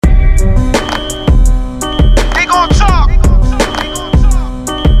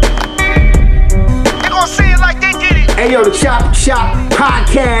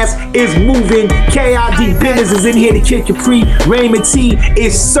podcast is moving. KID Business is in here. The Kid Capri, Raymond T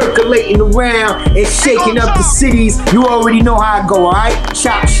is circulating around and shaking up the cities. You already know how I go, all right?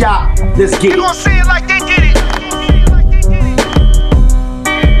 Chop, chop. Let's get it. You gonna say it like they did it.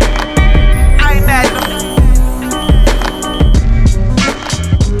 I ain't mad at them.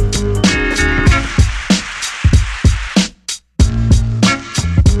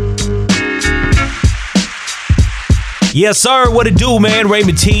 Yes, sir. What it do, man?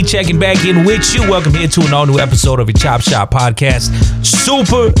 Raymond T checking back in with you. Welcome here to an all-new episode of your Chop Shop podcast.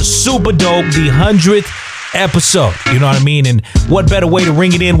 Super, super dope. The 100th episode. You know what I mean? And what better way to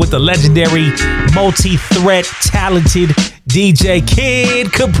ring it in with the legendary, multi-threat, talented DJ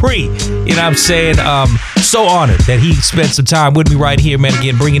Kid Capri. You know what I'm saying? So honored that he spent some time with me right here, man.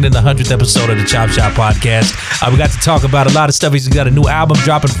 Again, bringing in the 100th episode of the Chop Shop podcast. We got to talk about a lot of stuff. He's got a new album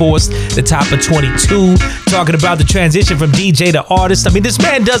dropping for us, the top of 22. Talking about the transition from DJ to artist. I mean, this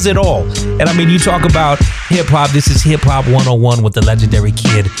man does it all. And I mean, you talk about hip hop. This is Hip Hop 101 with the legendary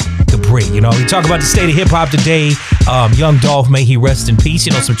Kid Capri. You know, we talk about the state of hip hop today. Young Dolph, may he rest in peace.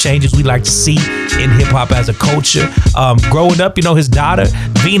 You know, some changes we like to see in hip hop as a culture. Growing up, you know, his daughter,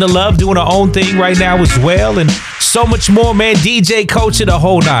 Vina Love, doing her own thing right now as well. And so much more, man. DJ Culture, the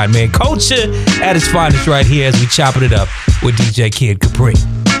whole nine, man. Culture at its finest right here as we chopping it up with DJ Kid Capri.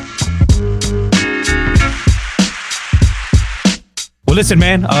 Well, listen,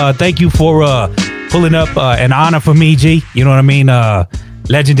 man, thank you for pulling up an honor for me, G. You know what I mean?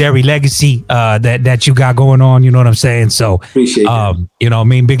 Legendary legacy that you got going on. You know what I'm saying? So, Appreciate that. You know what I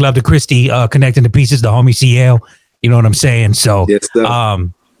mean? Big love to Christy connecting the pieces, the homie CL. You know what I'm saying? So, Yes, sir.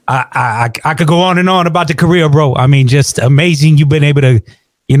 I could go on and on about the career, bro. I mean, just amazing. You've been able to,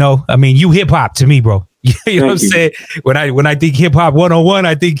 you know, I mean, you hip hop to me, bro. You know what I'm saying? When I think Hip Hop 101,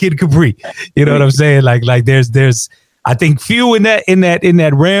 I think Kid Capri. You know what I'm saying? Like there's I think few in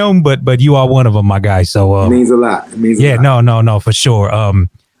that realm, but you are one of them, my guy. So it means a lot. It means a lot. No, for sure.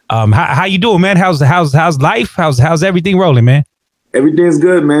 How you doing, man? How's life? How's everything rolling, man? Everything's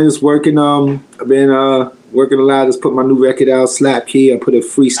good, man. Just working. I've been working a lot. Just put my new record out, Slap Key. I put a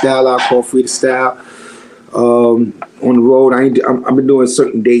freestyle out called Free to Style. On the road, I've been doing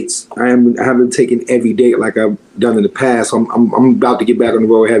certain dates. I haven't taken every date like I've done in the past. So I'm about to get back on the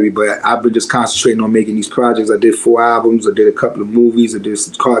road heavy, but I've been just concentrating on making these projects. I did 4 albums. I did a couple of movies. I did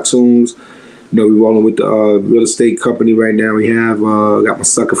some cartoons. You know, we're rolling with the real estate company right now. We have got my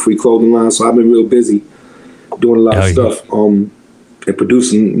Sucker Free clothing line. So I've been real busy doing a lot of stuff and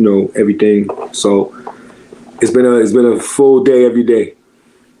producing, you know, everything. So it's been a full day every day.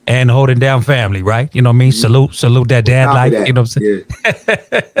 And holding down family, right? You know what I mean? Salute that dad Top life. that. You know what I'm saying?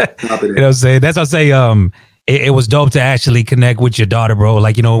 Yeah. Top of that. You know what I'm saying? That's what I say. It was dope to actually connect with your daughter, bro.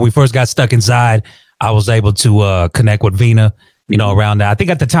 Like, you know, when we first got stuck inside, I was able to connect with Vina, you know, around that. I think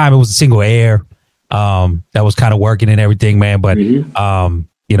at the time it was a single air that was kind of working and everything, man. But you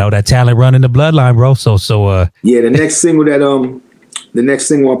know, that talent running the bloodline, bro. So yeah, the next single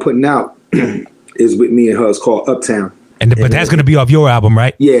I'm putting out is with me and her. It's called Uptown. But that's gonna be off your album,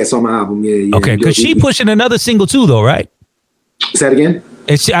 right? Yeah, it's on my album. Yeah. Okay, because she pushing another single too, though, right? Say that again.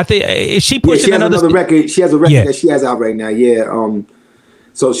 Is she pushing she has another record? She has a record that she has out right now. Yeah.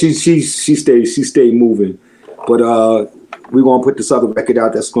 So she stayed moving, but we're gonna put this other record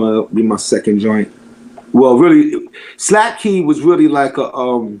out. That's gonna be my second joint. Well, really, Slap Key was really like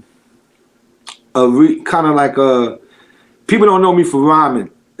kind of like a. People don't know me for rhyming.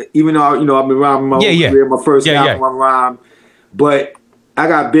 Even though, you know, I've been rhyming my whole career, my first album, I rhymed. But I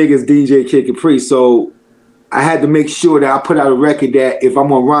got big as DJ Kid Capri, so I had to make sure that I put out a record that if I'm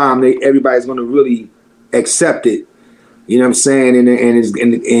gonna rhyme, everybody's gonna really accept it. You know what I'm saying? And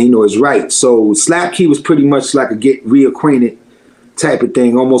you know, it's right. So Slap Key was pretty much like a get reacquainted type of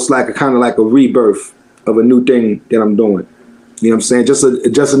thing, almost like a kind of like a rebirth of a new thing that I'm doing. You know what I'm saying?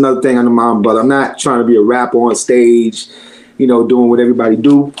 Just another thing under my umbrella. I'm not trying to be a rapper on stage, you know, doing what everybody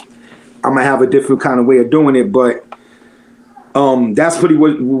do. I'm gonna have a different kind of way of doing it, but that's pretty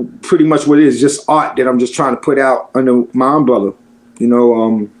much what it is. Just art that I'm just trying to put out under my umbrella, you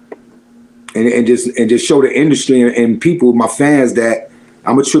know, and just show the industry and people, my fans, that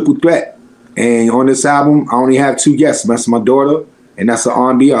I'm a triple threat. And on this album, I only have 2 guests. That's my daughter, and that's an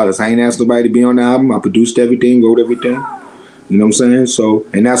R&B artist. I ain't asked nobody to be on the album. I produced everything, wrote everything. You know what I'm saying? So,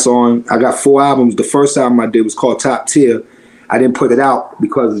 and that's on. I got 4 albums. The first album I did was called Top Tier. I didn't put it out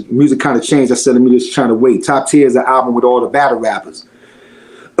because music kind of changed. I said, let me just try to wait. Top Tier is an album with all the battle rappers.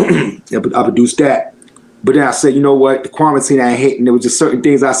 I produced that. But then I said, you know what? The quarantine I hit, and there was just certain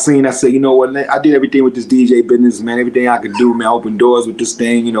things I seen. I said, you know what? I did everything with this DJ business, man. Everything I could do, man. Open doors with this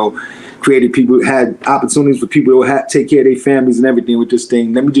thing, you know. created people, had opportunities for people to take care of their families and everything with this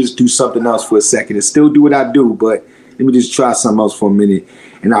thing. Let me just do something else for a second and still do what I do, but let me just try something else for a minute.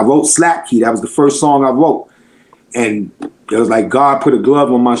 And I wrote Slap Key. That was the first song I wrote. And it was like God put a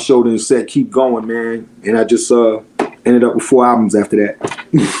glove on my shoulder and said, keep going, man. And I just ended up with 4 albums after that.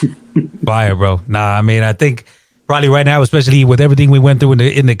 Fire, bro. Nah, I mean, I think probably right now, especially with everything we went through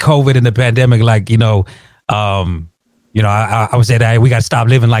in the COVID and the pandemic, like, I would say that we got to stop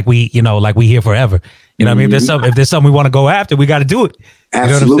living like we here forever. You know what I mean? If there's something we want to go after, we got to do it.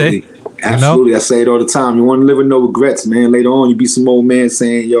 Absolutely. You know what I'm saying? Absolutely. I say it all the time. You want to live with no regrets, man. Later on, you be some old man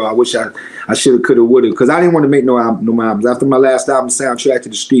saying, yo, I wish I should have, could have, would have. Because I didn't want to make no albums. After my last album, Soundtrack to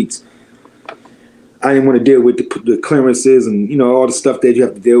the Streets, I didn't want to deal with the clearances and, all the stuff that you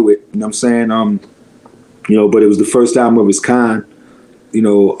have to deal with. You know what I'm saying? But it was the first album of its kind, and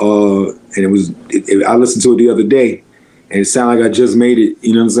I listened to it the other day, and it sounded like I just made it.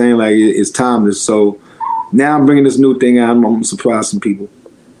 You know what I'm saying? Like, it's timeless. So now I'm bringing this new thing out. I'm going to surprise some people.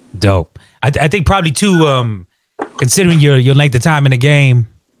 Dope. I think probably too, considering your length of time in the game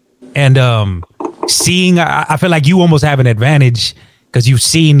and seeing, I feel like you almost have an advantage because you've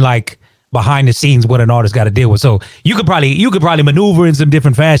seen like behind the scenes what an artist got to deal with. So you could probably maneuver in some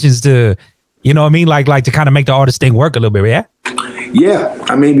different fashions to, you know what I mean, like to kind of make the artist thing work a little bit. Yeah. Yeah,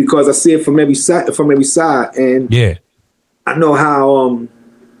 I mean, because I see it from every side, and yeah, I know how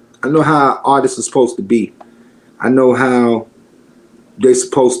artists are supposed to be. I know how they're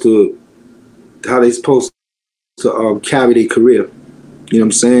supposed to carry their career. You know what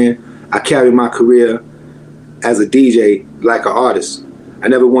I'm saying? I carry my career as a DJ like an artist. I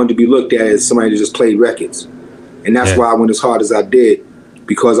never wanted to be looked at as somebody that just played records. And that's why I went as hard as I did,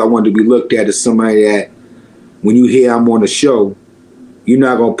 because I wanted to be looked at as somebody that when you hear I'm on a show, you're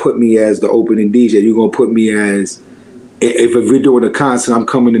not going to put me as the opening DJ. You're going to put me as, if we're doing a concert, I'm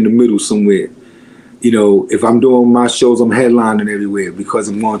coming in the middle somewhere. If I'm doing my shows, I'm headlining everywhere, because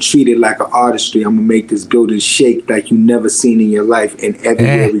I'm going to treat it like an artistry. I'm going to make this building shake like you never seen in your life, and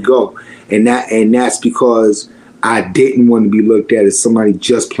everywhere we go. And that's because I didn't want to be looked at as somebody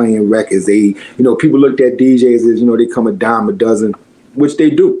just playing records. People looked at DJs as, they come a dime a dozen, which they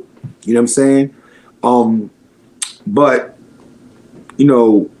do. You know what I'm saying? But,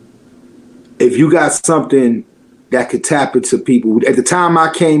 if you got something that could tap into people. At the time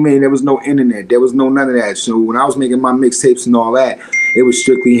I came in, there was no internet. There was none of that. So when I was making my mixtapes and all that, it was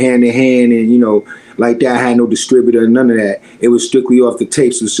strictly hand in hand, and like that. I had no distributor and none of that. It was strictly off the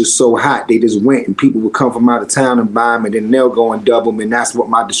tapes. It was just so hot. They just went, and people would come from out of town and buy them, and then they'll go and dub them, and that's what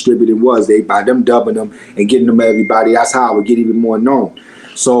my distributor was. They buy them, dubbing them, and getting them to everybody. That's how I would get even more known.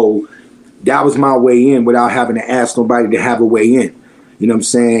 So that was my way in without having to ask nobody to have a way in. You know what I'm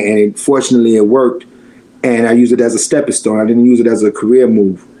saying? And fortunately it worked. And I used it as a stepping stone. I didn't use it as a career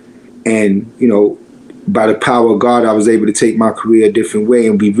move. And, by the power of God, I was able to take my career a different way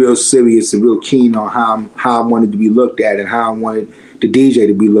and be real serious and real keen on how I wanted to be looked at and how I wanted the DJ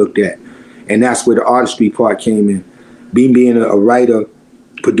to be looked at. And that's where the artistry part came in. Being a writer,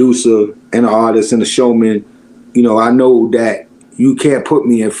 producer, and an artist and a showman, I know that you can't put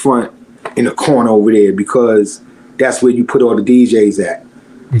me in front in the corner over there, because that's where you put all the DJs at.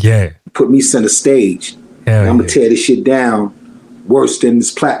 Yeah. Put me center stage. And I'm going to tear this shit down worse than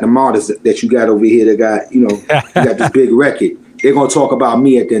this platinum artist that you got over here that got, you got this big record. They're going to talk about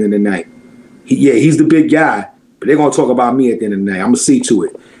me at the end of the night. He's the big guy, but they're going to talk about me at the end of the night. I'm going to see to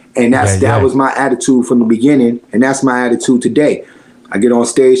it. And that was my attitude from the beginning, and that's my attitude today. I get on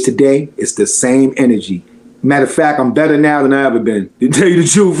stage today, it's the same energy. Matter of fact, I'm better now than I ever been, to tell you the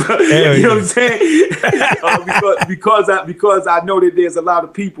truth. You know what I'm saying? Because I know that there's a lot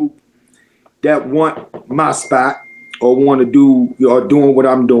of people that want my spot or want to do or doing what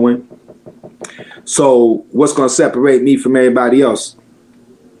I'm doing. So what's going to separate me from everybody else?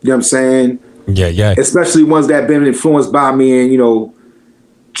 You know what I'm saying? Yeah. Especially ones that have been influenced by me and,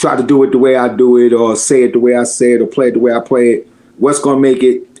 try to do it the way I do it, or say it the way I say it, or play it the way I play it. What's going to make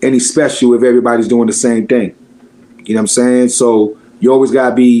it any special if everybody's doing the same thing? You know what I'm saying? So you always got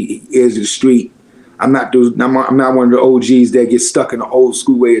to be ears to the street. I'm not one of the OGs that get stuck in the old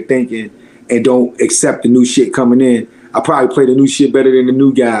school way of thinking and don't accept the new shit coming in. I probably play the new shit better than the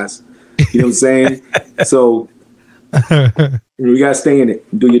new guys. You know what I'm saying? So you got to stay in it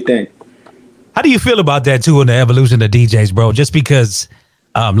and do your thing. How do you feel about that too in the evolution of DJs, bro? Just because,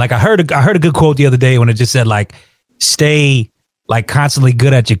 like I heard a good quote the other day when it just said like, stay like constantly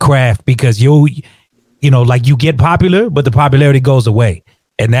good at your craft, because you get popular, but the popularity goes away.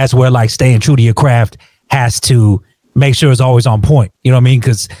 And that's where like staying true to your craft has to make sure it's always on point. You know what I mean?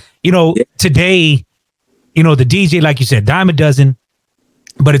 Because, today, the DJ, like you said, dime a dozen,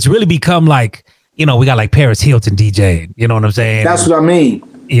 but it's really become like, we got like Paris Hilton DJing. You know what I'm saying? That's what I mean.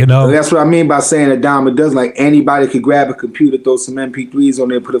 That's what I mean by saying a dime a dozen. Like anybody could grab a computer, throw some MP3s on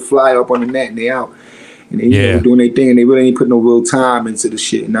there, put a flyer up on the net, and they out. And they doing their thing, and they really ain't put no real time into the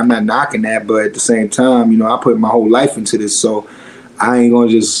shit. And I'm not knocking that, but at the same time, I put my whole life into this, so I ain't gonna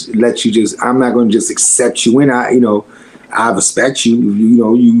just let you I'm not gonna just accept you in. I respect you.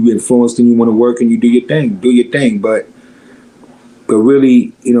 You influenced and you want to work and you do your thing. But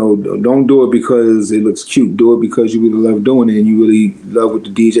really, don't do it because it looks cute. Do it because you really love doing it and you really love what the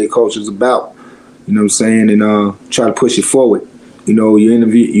DJ culture is about. You know what I'm saying? And try to push it forward. You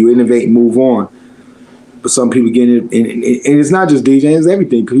innovate and move on. But some people get it, and it's not just DJing, it's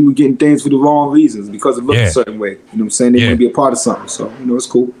everything. People getting things for the wrong reasons because it looks a certain way. You know what I'm saying? They want to be a part of something. So, it's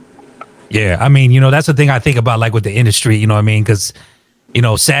cool. Yeah, I mean, that's the thing I think about, like with the industry, you know what I mean? Because,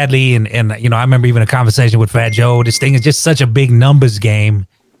 sadly, and I remember even a conversation with Fat Joe, this thing is just such a big numbers game.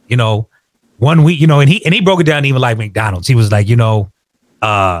 1 week, and he broke it down even like McDonald's. He was like,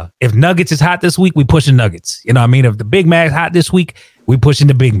 if Nuggets is hot this week, we pushing Nuggets. You know what I mean? If the Big Mac's hot this week, we pushing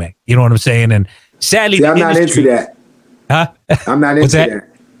the Big Mac. You know what I'm saying? And sadly, see, I'm not into that. Huh? I'm not into that.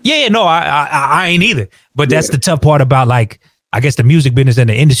 Yeah, no, I ain't either. But that's the tough part about, like, I guess the music business and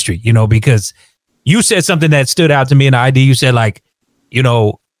the industry, because you said something that stood out to me in the ID. You said, like, you're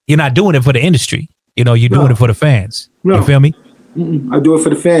not doing it for the industry. You're doing it for the fans. No. You feel me? I do it for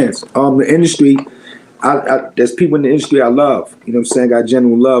the fans. The industry, there's people in the industry I love. You know what I'm saying? I got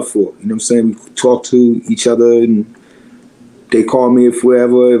genuine love for. You know what I'm saying? We talk to each other and they call me if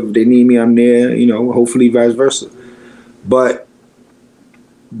they need me, I'm there, hopefully vice versa. But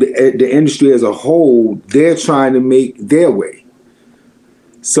the industry as a whole, they're trying to make their way.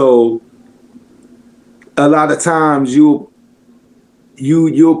 So a lot of times you'll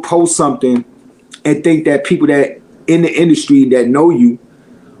post something and think that people that in the industry that know you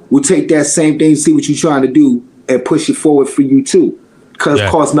will take that same thing, see what you're trying to do, and push it forward for you too. Because it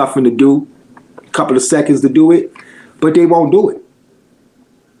costs nothing to do, a couple of seconds to do it. But they won't do it.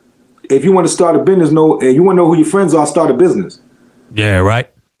 If you want to start a business, and you want to know who your friends are, start a business. Yeah,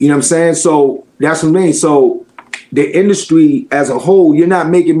 right. You know what I'm saying? So that's what I mean. So the industry as a whole, you're not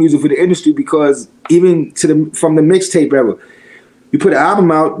making music for the industry because even from the mixtape era, you put an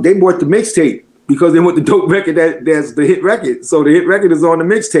album out, they bought the mixtape because they want the dope record that's the hit record. So the hit record is on the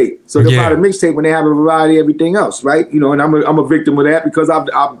mixtape. So they buy the mixtape when they have a variety of everything else, right? And I'm a victim of that because I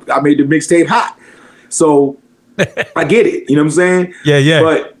made the mixtape hot. So I get it. You know what I'm saying? Yeah.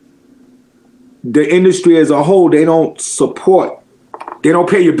 But the industry as a whole, they don't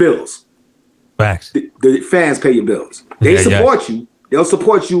pay your bills. Facts. The fans pay your bills. They support you. They'll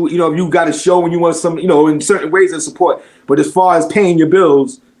support you, if you got a show and you want some, in certain ways of support. But as far as paying your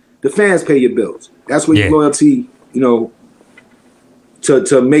bills, the fans pay your bills. That's where your loyalty, to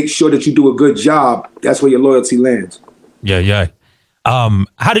make sure that you do a good job, that's where your loyalty lands. Yeah.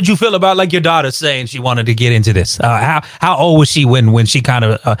 How did you feel about like your daughter saying she wanted to get into this? How old was she when she kind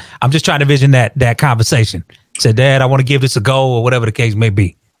of? I'm just trying to vision that conversation. Said, "Dad, I want to give this a go," or whatever the case may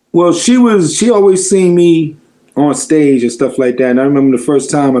be. Well, she always seen me on stage and stuff like that. And I remember the first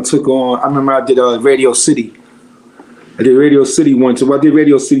time I took on. I remember I did Radio City. I did Radio City once. So I did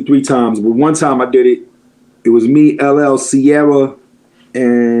Radio City 3 times, but one time I did it. It was me, LL, Sierra,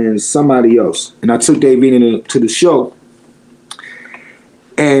 and somebody else. And I took Davina to the show.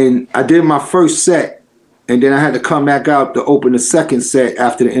 And I did my first set, and then I had to come back out to open the second set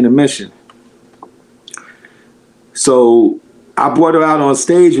after the intermission. So I brought her out on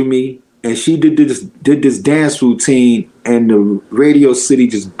stage with me, and she did this dance routine, and the Radio City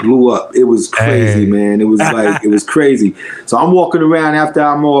just blew up. It was crazy, man. It was like, it was crazy. So I'm walking around after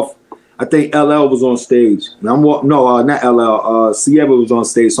I'm off. I think LL was on stage. Not LL. Sierra was on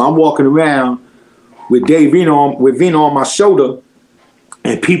stage. So I'm walking around with Vina on my shoulder.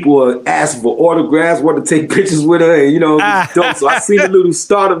 And people are asking for autographs, want to take pictures with her, and dope. So I seen the little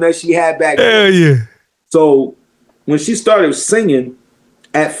stardom that she had back then. Hell yeah. So when she started singing,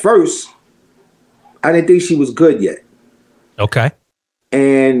 at first, I didn't think she was good yet. Okay.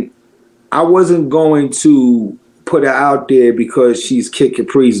 And I wasn't going to put her out there because she's Kid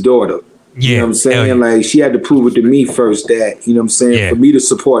Capri's daughter. Yeah. You know what I'm saying? Yeah. Like, she had to prove it to me first that, you know what I'm saying, for me to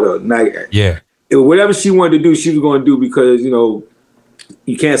support her. Like, whatever she wanted to do, she was going to do because,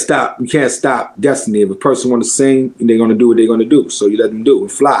 you can't stop destiny. If a person want to sing, they're going to do what they're going to do. So you let them do it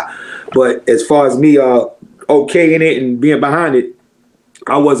and fly. But as far as me okay in it and being behind it,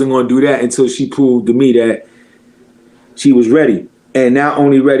 I wasn't going to do that until she proved to me that she was ready. And not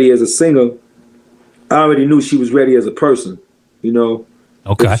only ready as a singer, I already knew she was ready as a person,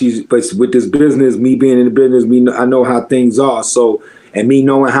 Okay. But with this business, me being in the business, I know how things are. So And me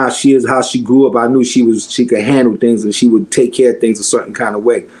knowing how she is, how she grew up, I knew she could handle things and she would take care of things a certain kind of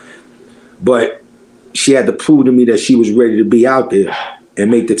way. But she had to prove to me that she was ready to be out there and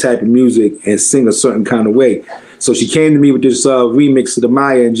make the type of music and sing a certain kind of way. So she came to me with this remix of the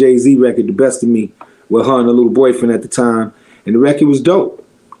Maya and Jay-Z record, The Best of Me, with her and a little boyfriend at the time. And the record was dope.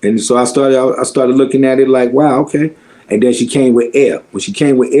 And so I started looking at it like, wow, okay. And then she came with Air. When she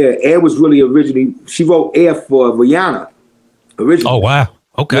came with Air was really originally, she wrote Air for Rihanna originally. Oh, wow.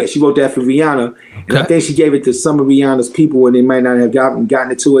 Okay. Yeah, she wrote that for Rihanna. Okay. And I think she gave it to some of Rihanna's people and they might not have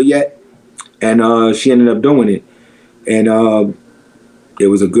gotten it to her yet. And she ended up doing it. And it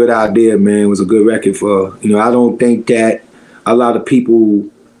was a good idea, man. It was a good record for her. You know, I don't think that a lot of people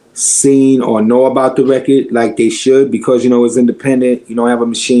seen or know about the record like they should because, you know, it's independent. You don't have a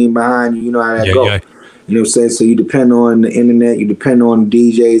machine behind you. You know how that go. Yeah. You know what I'm saying? So you depend on the internet. You depend on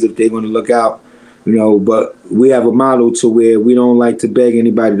DJs if they're going to look out. You know, but we have a model to where we don't like to beg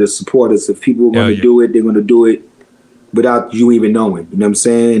anybody to support us. If people are going to do it, they're going to do it without you even knowing. You know what I'm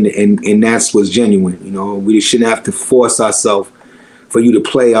saying? And that's what's genuine. You know, we shouldn't have to force ourselves for you to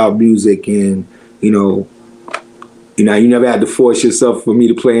play our music and, you never had to force yourself for me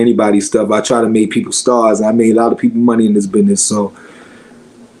to play anybody's stuff. I try to make people stars. I made a lot of people money in this business. So,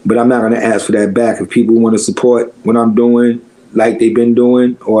 but I'm not going to ask for that back. If people want to support what I'm doing like they've been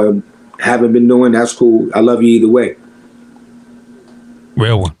doing or haven't been doing, that's cool. I love you either way.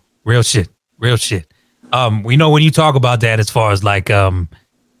 Real one. Real shit. Real shit. We know when you talk about that as far as like,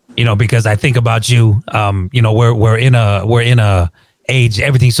 because I think about you, we're in a age,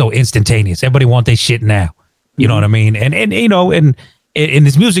 everything's so instantaneous. Everybody want their shit now. You know what I mean? And in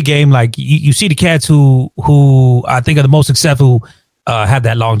this music game, like you see the cats who I think are the most successful have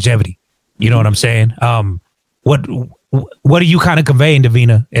that longevity. You know what I'm saying? What are you kind of conveying,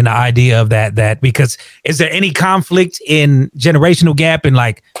 Davina, in the idea of that? Because is there any conflict in generational gap and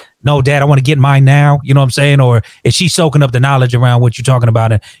like, no, Dad, I want to get mine now. You know what I'm saying? Or is she soaking up the knowledge around what you're talking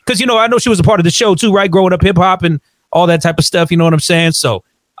about? Because, I know she was a part of the show too, right? Growing up hip hop and all that type of stuff. You know what I'm saying? So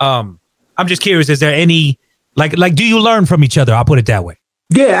I'm just curious, is there any, like, do you learn from each other? I'll put it that way.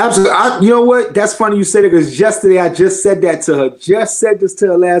 Yeah, absolutely. You know what? That's funny you said it because yesterday I just said that to her. Just said this to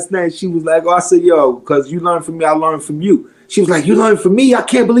her last night. She was like, I said, yo, because you learned from me, I learned from you. She was like, you learned from me? I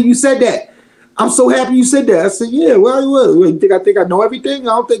can't believe you said that. I'm so happy you said that. I said, yeah, well, you think I know everything?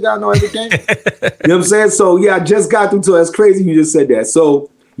 I don't think I know everything. You know what I'm saying? So, yeah, I just got through to her. It's crazy you just said that.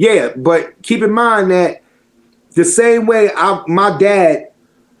 So, yeah, but keep in mind that the same way my dad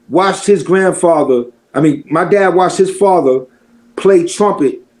watched his father play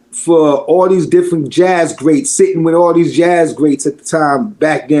trumpet for all these different jazz greats, sitting with all these jazz greats at the time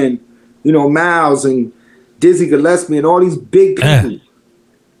back then, Miles and Dizzy Gillespie and all these big people.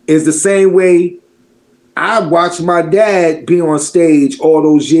 Is the same way I watched my dad be on stage all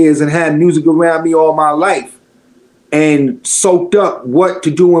those years and had music around me all my life and soaked up what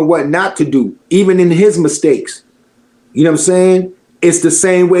to do and what not to do, even in his mistakes. You know what I'm saying? It's the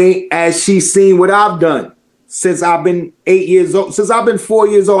same way as she's seen what I've done since I've been 8 years old. Since I've been 4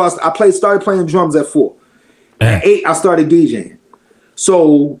 years old, I started playing drums at 4. At 8, I started DJing.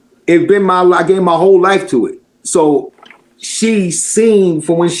 So it's been I gave my whole life to it. So she's seen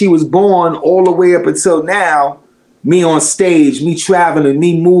from when she was born all the way up until now, me on stage, me traveling,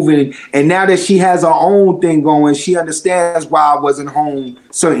 me moving. And now that she has her own thing going, she understands why I wasn't home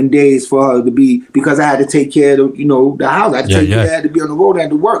certain days for her to be, because I had to take care of the house. I had to be on the road, I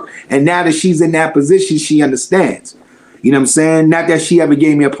had to work. And now that she's in that position, she understands. You know what I'm saying? Not that she ever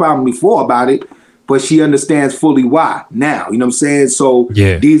gave me a problem before about it, but she understands fully why now. You know what I'm saying? So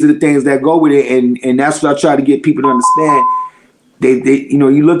these are the things that go with it. And that's what I try to get people to understand. They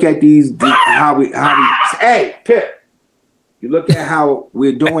you look at how we hey, Pip, you look at how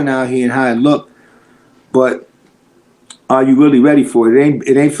we're doing out here and how it look, but are you really ready for it?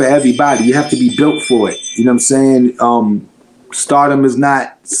 It ain't for everybody. You have to be built for it. You know what I'm saying? Stardom is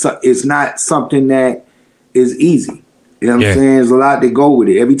not something that is easy. You know what I'm saying? There's a lot that go with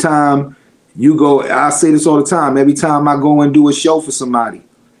it. Every time you go, I say this all the time, every time I go and do a show for somebody,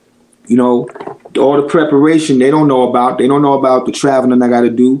 all the preparation they don't know about. They don't know about the traveling I got to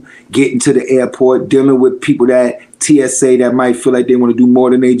do, getting to the airport, dealing with people that TSA that might feel like they want to do more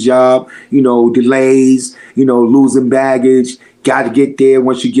than their job, delays, losing baggage, got to get there.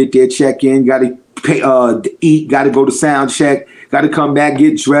 Once you get there, check in, got to pay, eat, got to go to sound check, got to come back,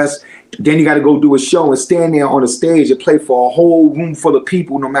 get dressed. Then you got to go do a show and stand there on a stage and play for a whole room full of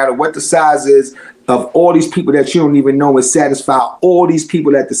people, no matter what the size is, of all these people that you don't even know, and satisfy all these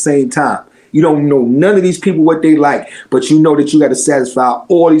people at the same time. You don't know none of these people what they like, but you know that you got to satisfy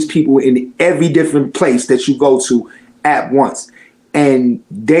all these people in every different place that you go to at once. and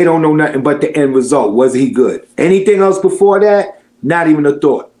they don't know nothing but the end result. Was he good? Anything else before that, not even a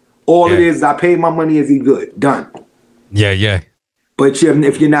thought. All it is, I paid my money, is he good? Done. Yeah. But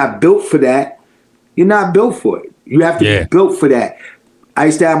if you're not built for that, you're not built for it. You have to be built for that. I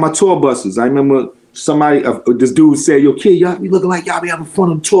used to have my tour buses. I remember this dude said, yo, kid, y'all be looking like y'all be having fun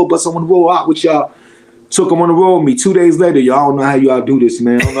on the tour bus. I want to roll out with y'all. Took them on the road with me. 2 days later, y'all don't know how y'all do this,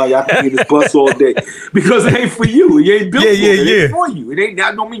 man. I don't know how y'all can be in this bus all day. Because it ain't for you. You ain't built for it. It ain't for you.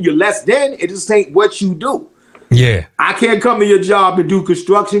 That don't mean you're less than. It just ain't what you do. Yeah. I can't come to your job and do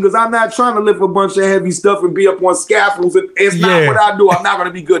construction because I'm not trying to lift a bunch of heavy stuff and be up on scaffolds. It's not what I do. I'm not going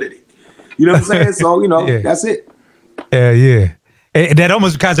to be good at it. You know what I'm saying? So, that's it. Yeah. And that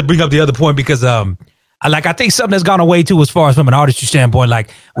almost kind of bring up the other point because I think something that's gone away too, as far as from an artistry standpoint, like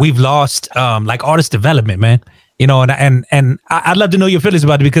we've lost like artist development, man. And I'd love to know your feelings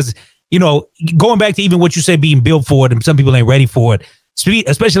about it because, going back to even what you said, being built for it, and some people ain't ready for it,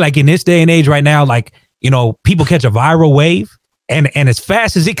 especially like in this day and age right now, like, people catch a viral wave and as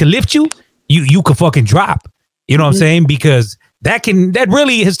fast as it can lift you, you can fucking drop. You know what I'm saying? Because that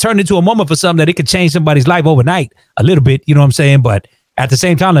really has turned into a moment for something that it could change somebody's life overnight a little bit. You know what I'm saying? But at the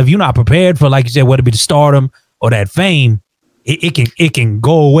same time, if you're not prepared for, like you said, whether it be the stardom or that fame, it can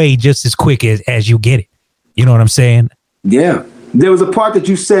go away just as quick as you get it. You know what I'm saying? Yeah. There was a part that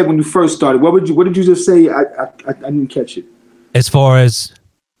you said when you first started. What did you just say? I didn't catch it. As far as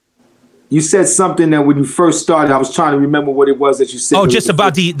you said something that when you first started, I was trying to remember what it was that you said. Oh, just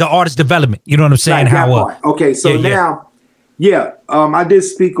about the artist development. You know what I'm saying? Okay, so now, I did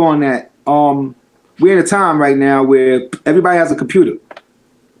speak on that. We're in a time right now where everybody has a computer.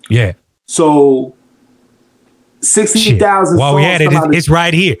 Yeah. So 60,000 while we had it, it's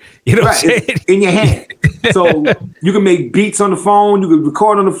right here. You know what I'm saying? It's in your hand. So you can make beats on the phone, you can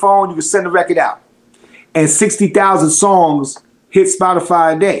record on the phone, you can send a record out. And 60,000 songs hit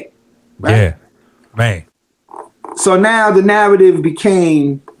Spotify a day. Right? Yeah. Man. So now the narrative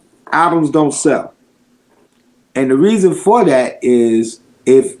became albums don't sell. And the reason for that is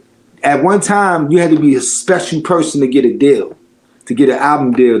if at one time you had to be a special person to get a deal, to get an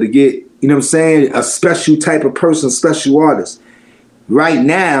album deal, to get, you know what I'm saying, a special type of person, special artist. Right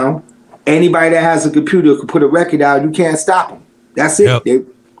now, anybody that has a computer can put a record out, you can't stop them. That's it.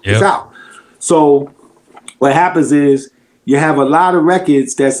 It's out. So what happens is you have a lot of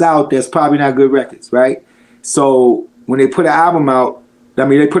records that's out that's probably not good records, right? So when they put an album out,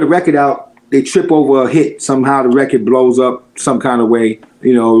 they put a record out, they trip over a hit. Somehow the record blows up some kind of way.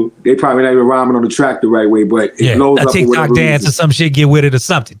 They probably not even rhyming on the track the right way, but it blows up. A TikTok dance or some shit, get with it or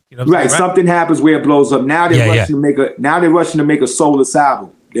something. You know right, something happens where it blows up. Now they're rushing to make a soulless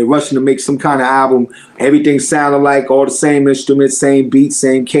album. They're rushing to make some kind of album. Everything sounded like all the same instruments, same beat,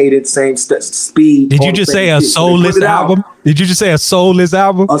 same cadence, same speed. Did you just say a soulless album? Did you just say a soulless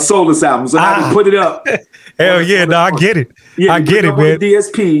album? A soulless album. So now they put it up. Hell yeah, no, I get it. Yeah, I get it, man.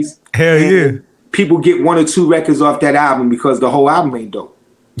 DSPs. Hell yeah. People get 1 or 2 records off that album because the whole album ain't dope.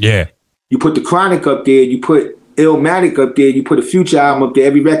 Yeah. You put the Chronic up there, you put Illmatic up there, you put a Future album up there,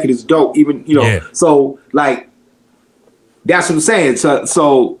 every record is dope. Even, so like, that's what I'm saying.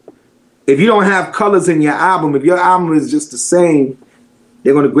 So if you don't have colors in your album, if your album is just the same,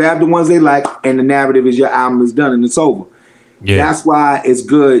 they're going to grab the ones they like, and the narrative is your album is done and it's over. Yeah. That's why it's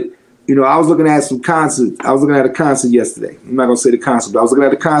good. I was looking at some concerts. I was looking at a concert yesterday. I'm not going to say the concert, but I was looking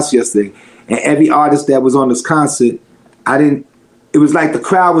at a concert yesterday. And every artist that was on this concert, it was like the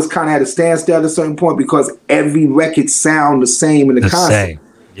crowd was kind of at a standstill at a certain point because every record sound the same in the concert.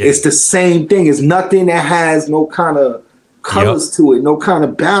 Yeah. It's the same thing. It's nothing that has no kind of colors to it, no kind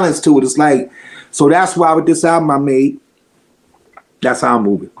of balance to it. It's like, so that's why with this album I made, that's how I'm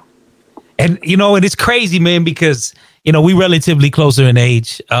moving. And, and it's crazy, man, because, we relatively closer in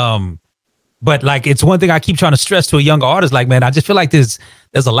age. But like, it's one thing I keep trying to stress to a younger artist, like, man, I just feel like there's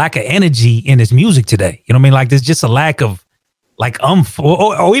a lack of energy in this music today. You know what I mean? Like, there's just a lack of like,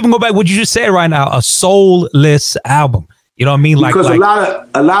 or even go back what you just said right now, a soulless album. You know what I mean? Because a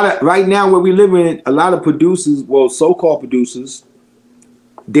lot of right now where we live in, a lot of producers, well, so-called producers,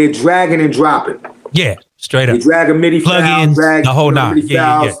 they're dragging and dropping. Yeah, straight up. They drag a MIDI plugins, the whole nine.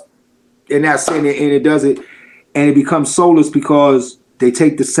 Yeah. And that's it, and it does it, and it becomes soulless because they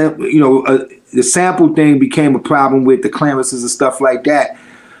take the sample. The sample thing became a problem with the clearances and stuff like that.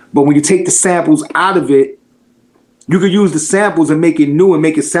 But when you take the samples out of it, you could use the samples and make it new and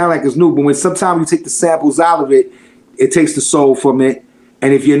make it sound like it's new. But when sometimes you take the samples out of it, it takes the soul from it.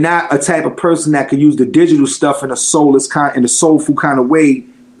 And if you're not a type of person that can use the digital stuff in a soulless in a soulful kind of way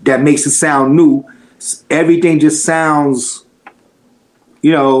that makes it sound new, everything just sounds,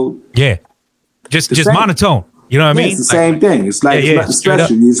 just monotone. You know what I mean? It's the same thing. It's like it's nothing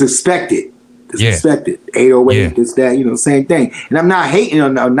special. It's expected. It's expected. 808, this, that, you know, same thing. And I'm not hating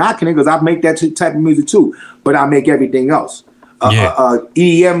or knocking it because I make that type of music too, but I make everything else.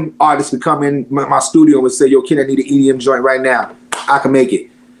 EDM artists could come in my studio and say, yo, kid, I need an EDM joint right now. I can make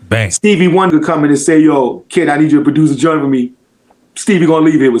it. Bang. Stevie Wonder could come in and say, yo, kid, I need you to produce a joint for me. Stevie gonna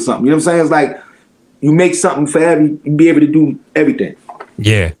leave here with something. You know what I'm saying? It's like you make something for you be able to do everything.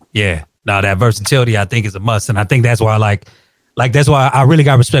 Yeah. Now that versatility I think is a must. And I think that's why that's why I really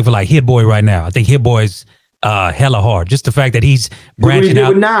got respect for like Hit Boy right now. I think Hit Boy's hella hard. Just the fact that he's branching out.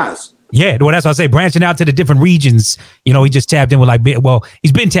 With Nas. Yeah, well, that's why I say branching out to the different regions. You know, he just tapped in with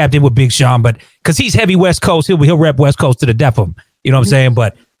he's been tapped in with Big Sean, but because he's heavy West Coast, he'll rep West Coast to the death of him. You know what I'm saying?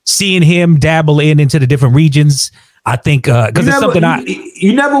 But seeing him dabble into the different regions, I think because it's something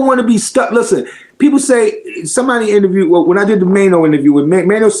you never want to be stuck. Listen, people say somebody interviewed. Well, when I did the Mano interview with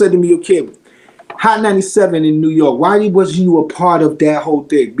Mano said to me, "Okay, Hot 97 in New York. Why was you a part of that whole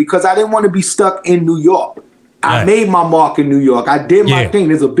thing?" Because I didn't want to be stuck in New York. I made my mark in New York. I did my thing.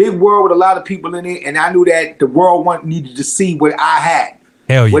 There's a big world with a lot of people in it, and I knew that the world needed to see what I had.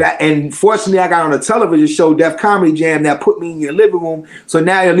 Hell yeah. And fortunately, I got on a television show, Def Comedy Jam, that put me in your living room. So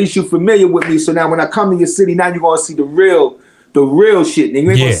now at least you're familiar with me. So now when I come to your city, now you're going to see the real shit. And you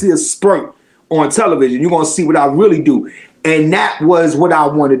ain't going to see a spurt on television. You're going to see what I really do. And that was what I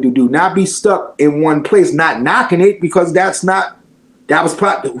wanted to do. Not be stuck in one place, not knocking it, because that was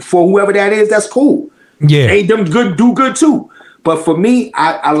for whoever that is, that's cool. Yeah. Ain't them good, do good too. But for me,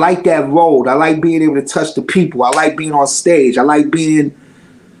 I like that road. I like being able to touch the people. I like being on stage. I like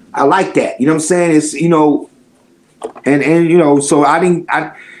that. You know what I'm saying? It's, you know, and you know, so I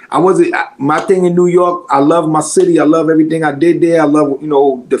wasn't, my thing in New York, I love my city. I love everything I did there. I love, you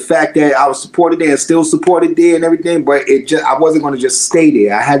know, the fact that I was supported there and still supported there and everything, but I wasn't going to just stay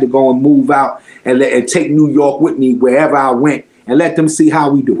there. I had to go and move out and take New York with me wherever I went and let them see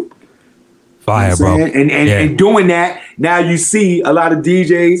how we do it. Fire, bro. And doing that, now you see a lot of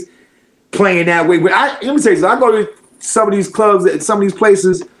DJs playing that way. But let me tell you something. I go to some of these clubs, some of these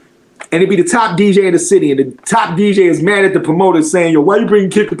places, and it be the top DJ in the city, and the top DJ is mad at the promoter saying, yo, why you bring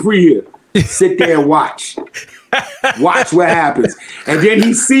Kid Capri here? Sit there and watch. Watch what happens. And then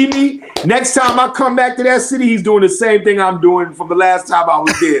he see me. Next time I come back to that city, he's doing the same thing I'm doing from the last time I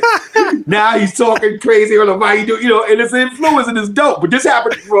was there. Now he's talking crazy. You know, and it's influence and it's dope. But this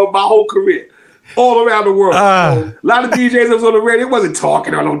happened for my whole career. All around the world. So, a lot of DJs that was on the radio wasn't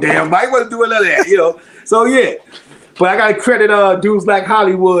talking on no damn mic. He wasn't doing none of that, you know. So yeah. But I gotta credit dudes like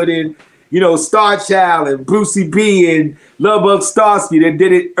Hollywood and, you know, Star Child and Brucey B and Love Bug Starsky that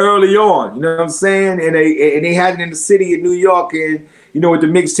did it early on. You know what I'm saying? And they had it in the city of New York, and, you know, with the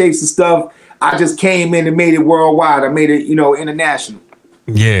mixtapes and stuff, I just came in and made it worldwide. I made it, you know, international.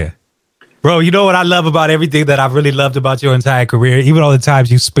 Yeah. Bro, you know what I love about everything that I've really loved about your entire career, even all the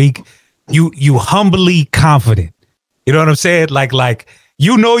times you speak, you humbly confident. You know what I'm saying? Like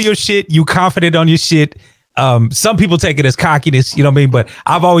you know your shit, you confident on your shit. Some people take it as cockiness, you know what I mean? But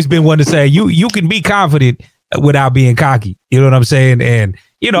I've always been one to say you can be confident without being cocky. You know what I'm saying? And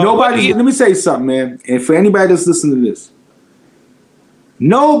you know, let me say something, man. And for anybody that's listening to this,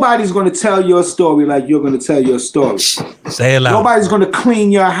 nobody's going to tell your story like you're going to tell your story. Say it loud. Nobody's going to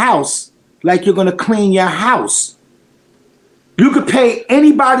clean your house like you're going to clean your house. You could pay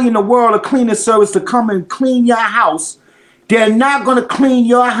anybody in the world a cleaning service to come and clean your house. They're not going to clean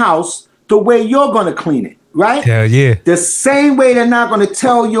your house the way you're going to clean it, right? Hell yeah. The same way they're not going to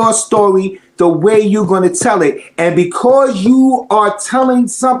tell your story the way you're going to tell it. And because you are telling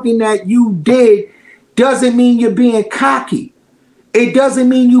something that you did doesn't mean you're being cocky. It doesn't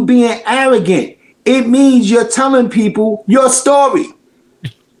mean you being arrogant. It means you're telling people your story.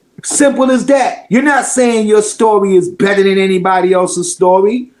 Simple as that. You're not saying your story is better than anybody else's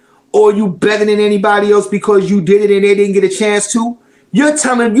story, or you better than anybody else because you did it and they didn't get a chance to. You're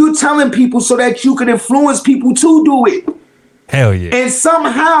telling people so that you can influence people to do it. Hell yeah. And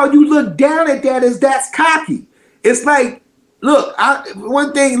somehow you look down at that as that's cocky. It's like, look,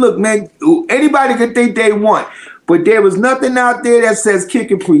 look, man, anybody can think they want, but there was nothing out there that says Kid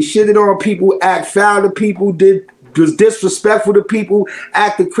Capri shitted on people, act foul to people, was disrespectful to people,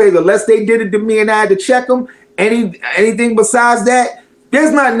 acted crazy. Unless they did it to me and I had to check them. Anything besides that,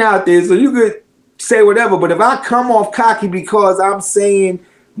 there's nothing out there. So you could say whatever. But if I come off cocky because I'm saying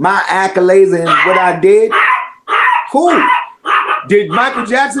my accolades and what I did, cool. Did Michael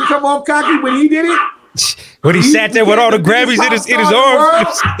Jackson come off cocky when he did it? When he sat there with all the Grammys in his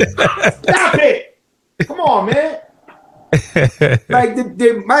arms. Stop it. Come on, man. Like,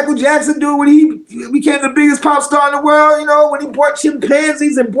 did Michael Jackson do it when he became the biggest pop star in the world? You know, when he bought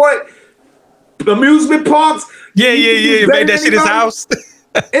chimpanzees and bought amusement parks. Yeah. Made that shit his house.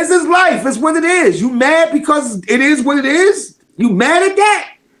 It's his life. It's what it is. You mad because it is what it is? You mad at that?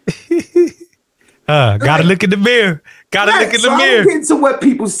 Gotta look in the mirror. Look in the mirror. I'm getting to what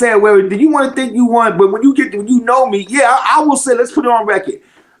people say. Where do you want to think you want? But when you know me, yeah, I will say, let's put it on record.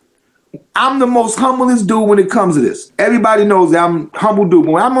 I'm the most humblest dude when it comes to this. Everybody knows that I'm humble dude.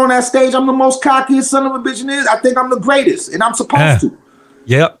 But when I'm on that stage, I'm the most cockiest son of a bitch in this. I think I'm the greatest, and I'm supposed to.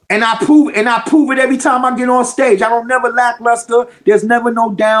 Yep. And I prove it every time I get on stage. I don't never lackluster. There's never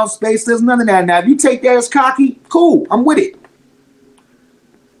no down space. There's none of that. Now, if you take that as cocky, cool. I'm with it.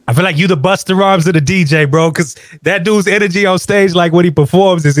 I feel like you the Busta Rhymes of the DJ, bro, because that dude's energy on stage, like when he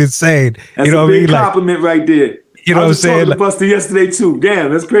performs, is insane. That's you know a big what I mean? compliment right there. You know what I'm saying? I was Busta yesterday too.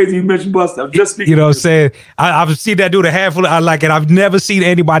 Damn, that's crazy. You mentioned Busta. I'm just speaking. You know what I'm saying? I've seen that dude a handful. I like it. I've never seen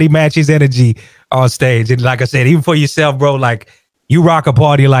anybody match his energy on stage. And like I said, even for yourself, bro, like you rock a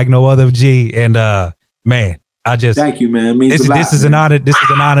party like no other G. And man, I just thank you, man. It means this, a lot, this is an honor. This is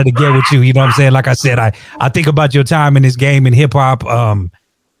an honor to get with you. You know what I'm saying? Like I said, I think about your time in this game in hip hop.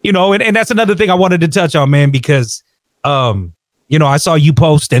 You know, and that's another thing I wanted to touch on, man, because you know, I saw you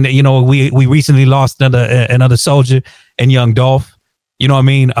post, and you know, we recently lost another soldier and Young Dolph. You know what I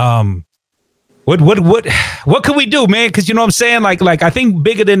mean? What can we do, man? Because you know what I'm saying? Like I think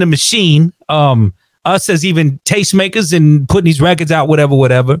bigger than the machine. Us as even tastemakers and putting these records out, whatever.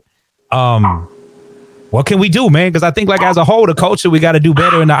 What can we do, man? Because I think like as a whole, the culture, we got to do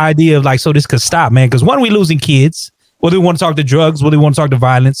better in the idea of like, so this could stop, man. Because one, we losing kids. Whether we want to talk to drugs, whether we want to talk to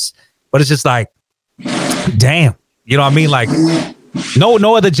violence, but it's just like, damn, you know what I mean? Like,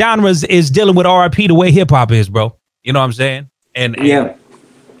 no other genres is dealing with RIP the way hip hop is, bro. You know what I'm saying? And yeah,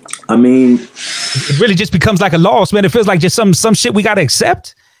 I mean, it really just becomes like a loss, man. It feels like just some shit we gotta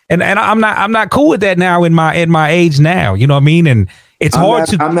accept, and I'm not cool with that now in my age now. You know what I mean? And it's hard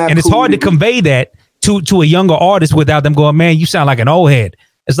to convey that to a younger artist without them going, man, you sound like an old head.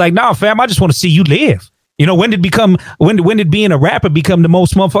 It's like, nah, fam, I just want to see you live. You know, when did being a rapper become the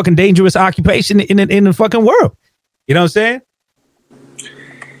most motherfucking dangerous occupation in the fucking world? You know what I'm saying?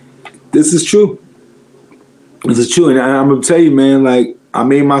 This is true. And I'm gonna tell you, man, like I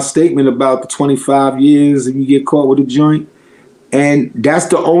made my statement about the 25 years and you get caught with a joint. And that's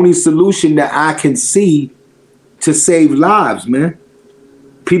the only solution that I can see to save lives, man.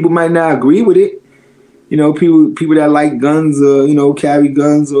 People might not agree with it. You know, people that like guns or, you know, carry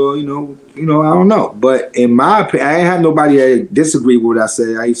guns or, you know, I don't know. But in my opinion, I ain't have nobody that disagree with what I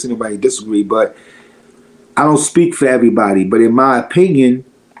said. I ain't seen nobody disagree, but I don't speak for everybody. But in my opinion,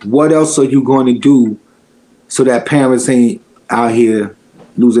 what else are you going to do so that parents ain't out here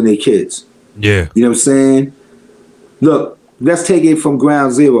losing their kids? Yeah. You know what I'm saying? Look, let's take it from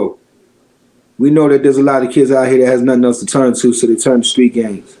ground zero. We know that there's a lot of kids out here that has nothing else to turn to, so they turn to street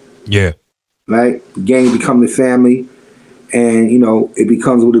gangs. Yeah. Right? The gang become the family, and, you know, it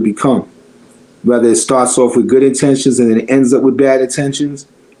becomes what it becomes. Whether it starts off with good intentions and then it ends up with bad intentions,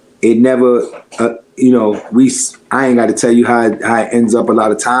 it never, you know, I ain't got to tell you how it ends up a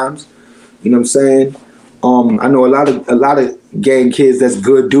lot of times. You know what I'm saying? I know a lot of gang kids that's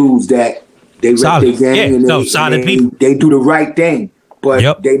good dudes that they rep their gang and they do the right thing,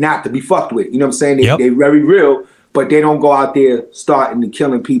 but they not to be fucked with. You know what I'm saying? They very real, but they don't go out there starting and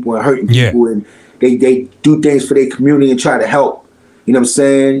killing people and hurting people, and they do things for their community and try to help. You know what I'm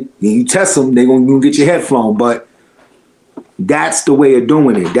saying? You test them, they're going to get your head flown, but that's the way of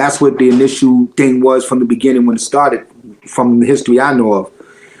doing it. That's what the initial thing was from the beginning when it started, from the history I know of.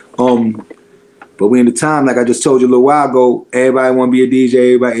 But we in the time, like I just told you a little while ago, everybody want to be a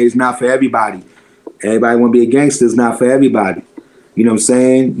DJ. Everybody, it's not for everybody. Everybody want to be a gangster. It's not for everybody. You know what I'm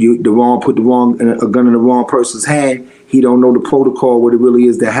saying? Put a gun in the wrong person's hand. He don't know the protocol, what it really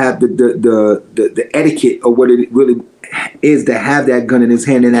is to have the etiquette of what it really is to have that gun in his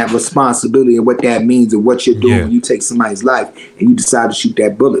hand and that responsibility and what that means and what you're doing when you take somebody's life and you decide to shoot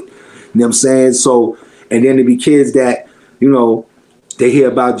that bullet. You know what I'm saying? So, and then there be kids that, you know, they hear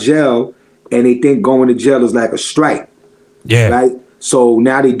about jail and they think going to jail is like a strike. Yeah. Right? So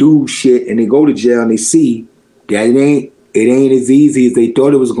now they do shit and they go to jail and they see that it ain't as easy as they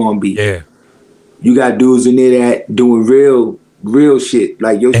thought it was gonna be. Yeah. You got dudes in there that doing real shit.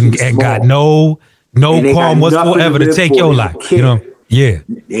 Like your and got no qualm whatsoever to take your life. You know? Yeah.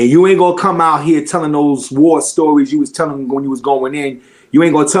 And you ain't gonna come out here telling those war stories you was telling when you was going in. You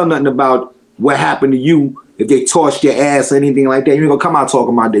ain't gonna tell nothing about what happened to you if they tossed your ass or anything like that. You ain't gonna come out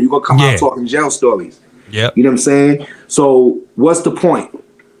talking about that. You gonna come out talking jail stories. Yeah. You know what I'm saying? So what's the point?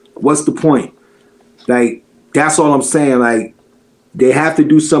 Like, that's all I'm saying. Like, they have to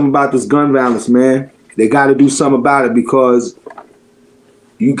do something about this gun violence, man. They got to do something about it because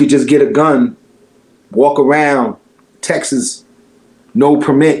you could just get a gun walk around Texas, no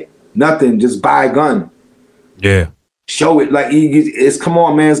permit, nothing, just buy a gun. Yeah. Show it like it's come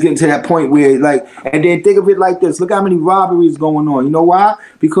on, man. It's getting to that point where like, and then think of it like this. Look how many robberies going on. You know why?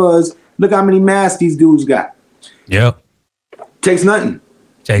 Because look how many masks these dudes got. Yep. Takes nothing.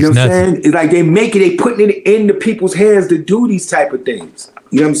 Takes you know what nothing. I'm saying? It's like they putting it in the people's hands to do these type of things.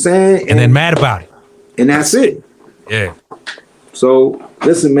 You know what I'm saying? And then mad about it. And that's it. Yeah. So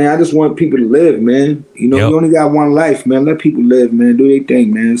listen, man, I just want people to live, man. You know, you only got one life, man. Let people live, man. Do their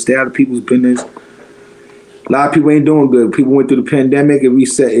thing, man. Stay out of people's business. A lot of people ain't doing good. People went through the pandemic and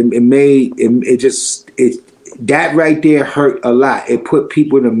reset. That right there hurt a lot. It put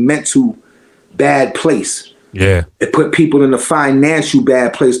people in a mental bad place. Yeah. It put people in a financial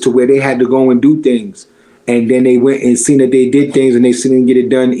bad place to where they had to go and do things. And then they went and seen that they did things and they didn't get it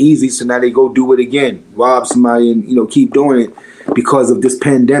done easy. So now they go do it again, rob somebody and, you know, keep doing it because of this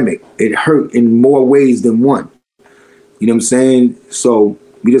pandemic. It hurt in more ways than one. You know what I'm saying? So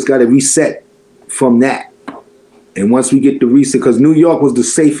we just got to reset from that. And once we get the reset, because New York was the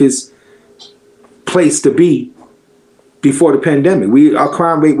safest place to be before the pandemic. Our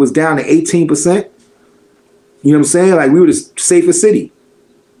crime rate was down to 18%. You know what I'm saying? Like we were the safest city.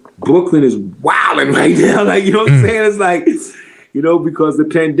 Brooklyn is wilding right now. Like, you know what I'm saying? It's like, you know, because the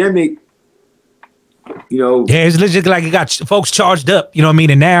pandemic, you know. Yeah, it's legit like it got folks charged up, you know what I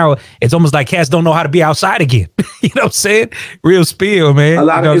mean? And now it's almost like cats don't know how to be outside again. You know what I'm saying? Real spill, man. A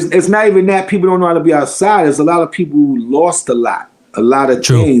lot of it's not even that people don't know how to be outside. There's a lot of people who lost a lot of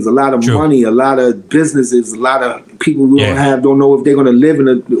things, a lot of money, a lot of businesses, a lot of people who don't know if they're gonna live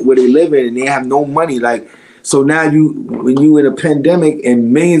in where they live in, and they have no money. Like, so now when you in a pandemic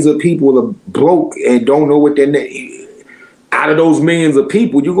and millions of people are broke and don't know what they're out of those millions of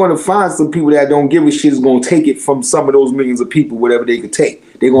people, you're going to find some people that don't give a shit is going to take it from some of those millions of people, whatever they could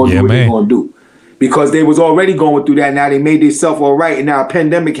take. They're going to do what they're going to do. Because they was already going through that. Now they made themselves all right. And now a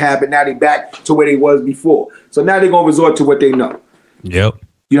pandemic happened. Now they back to where they was before. So now they're going to resort to what they know. Yep.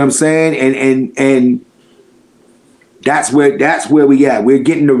 You know what I'm saying? And that's where we at. We're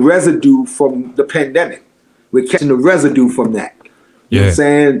getting the residue from the pandemic. We're catching the residue from that. You know what I'm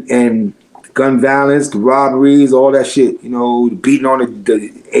saying? And gun violence, the robberies, all that shit, you know, beating on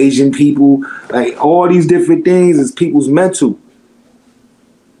the Asian people, like all these different things is people's mental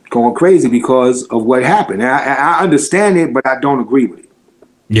going crazy because of what happened. And I understand it, but I don't agree with it.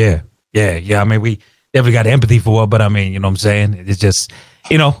 Yeah. I mean, we definitely got empathy for it, but I mean, you know what I'm saying? It's just,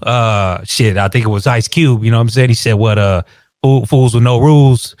 you know, shit, I think it was Ice Cube, you know what I'm saying? He said, fools with no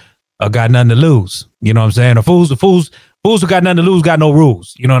rules got nothing to lose. You know what I'm saying? Or fools who got nothing to lose got no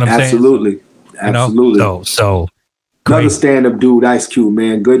rules. You know what I'm saying? Absolutely. So another stand-up dude, Ice Cube,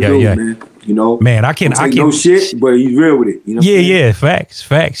 man. Good dude, man. You know, man, I can't no shit, but he's real with it. You know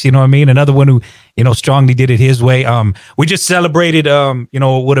facts. You know what I mean? Another one who, you know, strongly did it his way. We just celebrated, you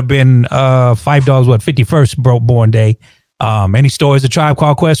know, it would have been $5, 51st born day. Any stories of Tribe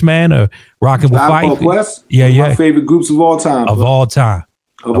Called Quest, man, or rocking with Fife? Tribe Called Quest? Yeah. My favorite groups of all time. Of all time.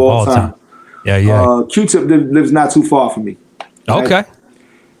 Yeah. Q-Tip lives not too far from me. Right? Okay.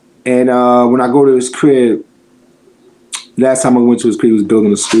 And when I go to his crib, last time I went to his crib, he was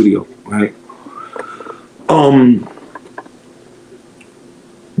building a studio, right?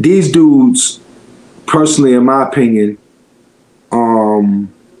 These dudes, personally, in my opinion,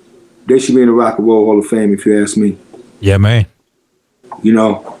 they should be in the Rock and Roll Hall of Fame, if you ask me. Yeah, man. You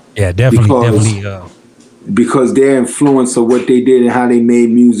know? Yeah, definitely. Because their influence of what they did and how they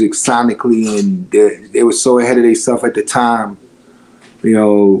made music sonically, and they were so ahead of themselves at the time, you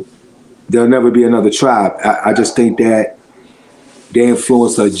know, there'll never be another Tribe. I just think that they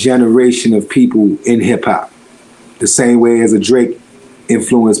influenced a generation of people in hip hop, the same way as a Drake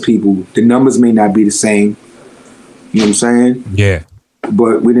influenced people. The numbers may not be the same, you know what I'm saying? Yeah.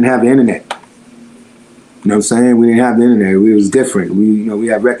 But we didn't have the internet. You know what I'm saying? We didn't have the internet. It was different. We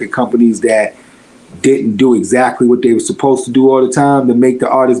had record companies that didn't do exactly what they were supposed to do all the time to make the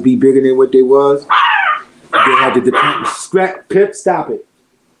artists be bigger than what they was. They had to depend. Pip, stop it.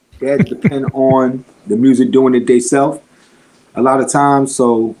 They had to depend on the music doing it themselves a lot of times.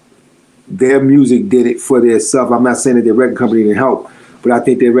 So their music did it for themselves. I'm not saying that their record company didn't help, but I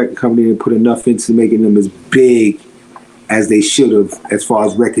think their record company didn't put enough into making them as big as they should have as far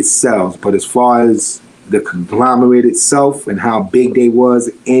as record sales. But as far as the conglomerate itself and how big they was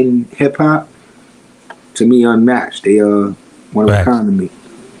in hip hop, to me, unmatched. They are one of a kind to me.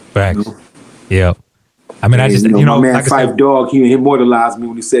 Facts. You know? Yeah. I mean, and, my man like Fife Dog, he immortalized me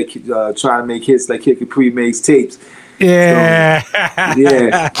when he said trying to make hits like Kid Capri makes tapes. Yeah. So, yeah. You know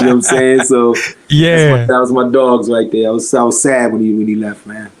what I'm saying? So yeah, that was my dogs right there. I was sad when he left,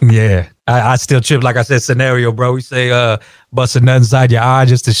 man. Yeah. I still trip, like I said, scenario, bro. We say busting nothing inside your eye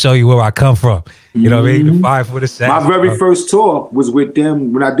just to show you where I come from. You know what I mean? The 5 foot assassin. My very first tour was with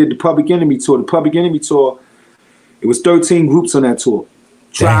them when I did the Public Enemy tour. The Public Enemy tour, it was 13 groups on that tour.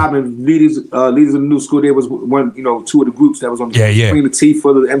 Tribe and leaders of the New School. There was one, two of the groups that was on the Queen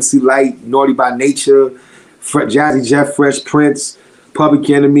Latifah, the MC Light, Naughty by Nature, Jazzy Jeff, Fresh Prince, Public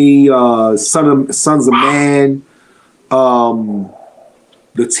Enemy, Sons of Man, Latifah,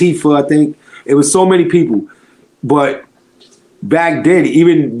 I think. It was so many people. But back then,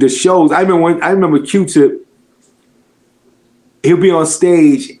 even the shows, I remember Q-Tip, he'll be on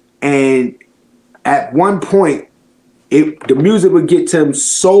stage, and at one point, the music would get to him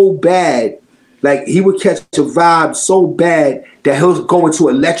so bad, like he would catch a vibe so bad that he'll go into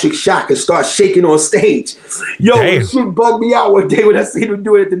electric shock and start shaking on stage. Yo, it shit bugged me out one day when I seen him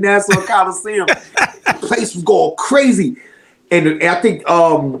do it at the Nassau Coliseum. The place was going crazy. And I think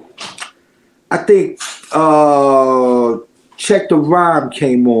Check the Rhyme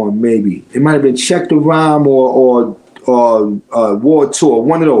came on, maybe. It might have been Check the Rhyme or War Tour,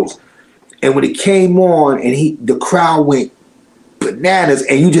 one of those. And when it came on and the crowd went bananas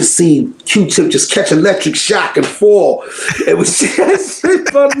and you just see Q-Tip just catch electric shock and fall. It was just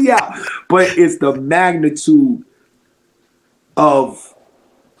it bugged me out. But it's the magnitude of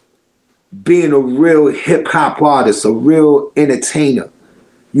being a real hip hop artist, a real entertainer.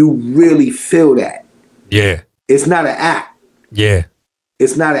 You really feel that. Yeah. It's not an act. Yeah.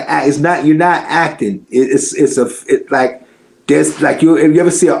 It's not an act. You're not acting. If you ever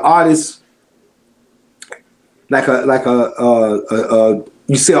see an artist you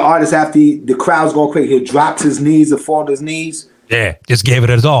see an artist after the crowd's going crazy, he drops his knees or fall to his knees. Yeah, just gave it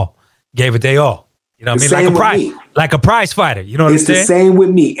his all. Gave it they all. You know what I mean? Like a prize fighter. You know what I'm saying? It's the same with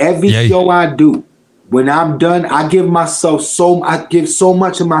me. Every show I do, when I'm done, I give so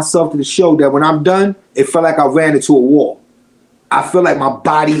much of myself to the show that when I'm done, it felt like I ran into a wall. I feel like my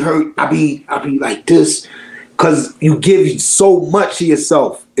body hurt. I be like this because you give so much of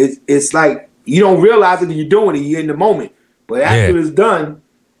yourself. It's like you don't realize it that you're doing it. You're in the moment. But after it's done,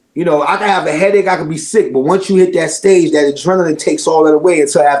 I can have a headache. I can be sick. But once you hit that stage, that adrenaline takes all that away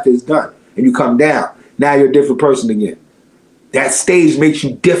until after it's done. And you come down. Now you're a different person again. That stage makes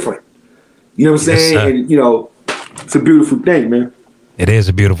you different. You know what I'm saying? And, it's a beautiful thing, man. It is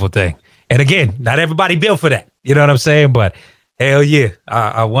a beautiful thing. And again, not everybody built for that. You know what I'm saying? But hell yeah,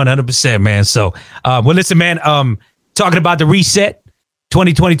 100%, man. So, well, listen, man, talking about the reset,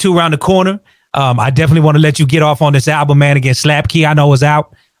 2022 around the corner. I definitely want to let you get off on this album, man, against Slap Key. I know it's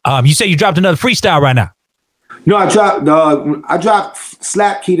out. You say you dropped another freestyle right now. No, I dropped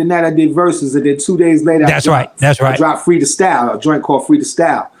Slap Key the night I did verses, and then 2 days later, That's right. I dropped Free to Style, a joint called Free to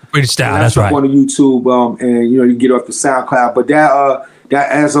Style. Free to Style, that's right. On the YouTube, and you can get off the SoundCloud. But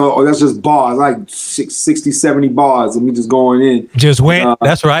that's just bars, like 60, 70 bars of me just going in. Just went.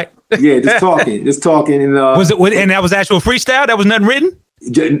 That's right. Yeah, just talking, and was it? And that was actual freestyle. That was nothing written.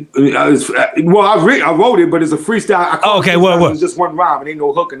 I wrote it, but it's a freestyle. Okay, well, it's just one rhyme. It ain't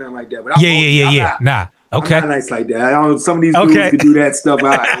no hook or nothing like that. But Nah. Okay. I'm not nice like that. I don't know, some of these dudes can do that stuff.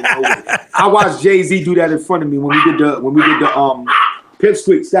 I watched Jay-Z do that in front of me when we did the Pimp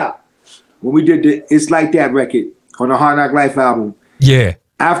Street Stop. When we did the It's Like That record on the Hard Knock Life album. Yeah.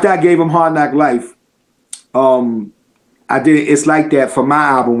 After I gave him Hard Knock Life, I did It's Like That for my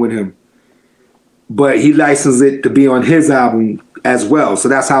album with him. But he licensed it to be on his album as well. So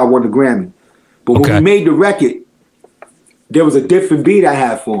that's how I won the Grammy. But when we made the record, there was a different beat I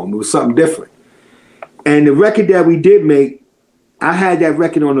had for him. It was something different. And the record that we did make, I had that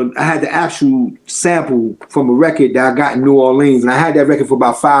record I had the actual sample from a record that I got in New Orleans. And I had that record for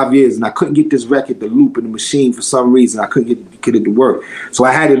about 5 years. And I couldn't get this record to loop in the machine for some reason. I couldn't get it to work. So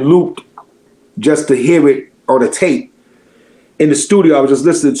I had it looped just to hear it on the tape. In the studio, I was just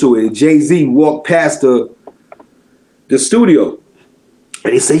listening to it. And Jay-Z walked past the studio.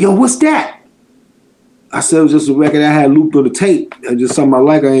 And he said, yo, what's that? I said, it was just a record I had looped on the tape. And just something I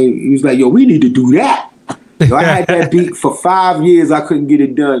like. He was like, yo, we need to do that. So I had that beat for 5 years. I couldn't get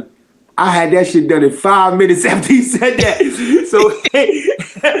it done. I had that shit done in 5 minutes after he said that. So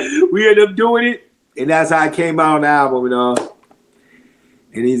we ended up doing it. And that's how it came out on the album.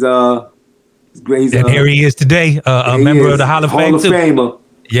 And he's great. And here he is today, a member of the Hall of Fame. Hall of Famer.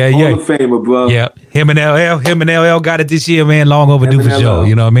 Yeah. Hall of Famer, bro. Yeah. Him and LL got it this year, man. Long overdue for sure.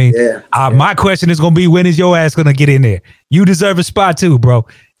 You know what I mean? Yeah. My question is going to be, when is your ass going to get in there? You deserve a spot too, bro.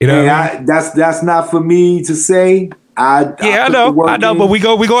 You know what I mean? That's not for me to say. I know, but we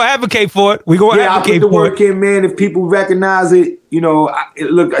go advocate for it. I put the work in, man. If people recognize it,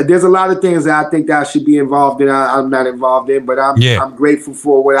 look, there's a lot of things that I think that I should be involved in. I'm not involved in, but I'm grateful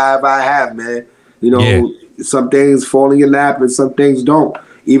for whatever I have, man. Some things fall in your lap and some things don't,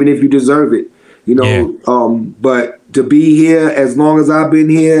 even if you deserve it. But to be here as long as I've been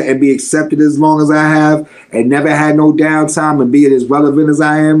here and be accepted as long as I have and never had no downtime and be as relevant as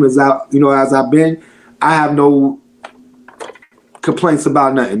I am, as I've been, I have no complaints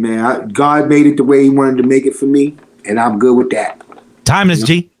about nothing, man. God made it the way he wanted to make it for me, and I'm good with that. Timeless,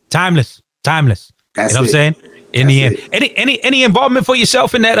 G. Timeless. That's what I'm saying? In the end. Any involvement for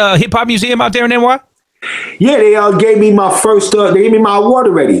yourself in that hip hop museum out there in NY? Yeah, they gave me my first. They gave me my award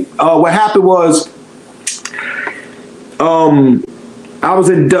already. What happened was, I was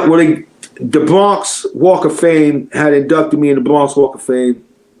the Bronx Walk of Fame had inducted me in the Bronx Walk of Fame,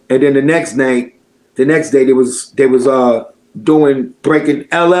 and then the next day they was doing breaking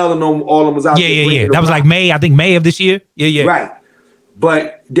LL and all of them was out there. Yeah. That was like May, I think May of this year. Yeah. Right.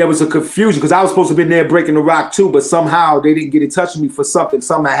 But there was a confusion because I was supposed to be there breaking the rock too, but somehow they didn't get in touch with me for something.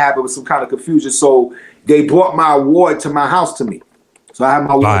 Something happened with some kind of confusion. So they brought my award to my house to me. So I have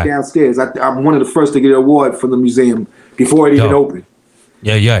my award downstairs. I'm one of the first to get an award from the museum before it even opened.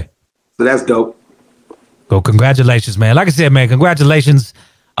 Yeah. So that's dope. Well, congratulations, man. Like I said, man, congratulations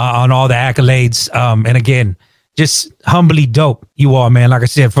on all the accolades. And again, just humbly dope you are, man. Like I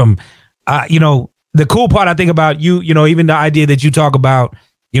said, from, the cool part I think about you, even the idea that you talk about,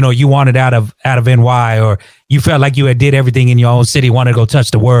 you wanted out of NY, or you felt like you had did everything in your own city, wanted to go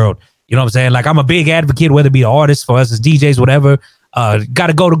touch the world. You know what I'm saying? Like, I'm a big advocate, whether it be artists, for us as DJs, whatever, got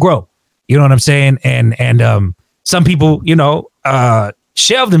to go to grow. You know what I'm saying? And some people,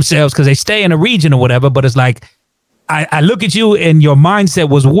 shelve themselves because they stay in a region or whatever, but it's like, I look at you and your mindset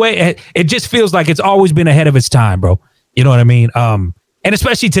was it just feels like it's always been ahead of its time, bro. You know what I mean? And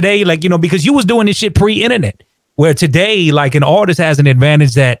especially today, like, because you was doing this shit pre-internet, where today, like, an artist has an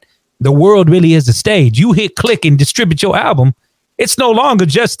advantage that the world really is a stage. You hit click and distribute your album. It's no longer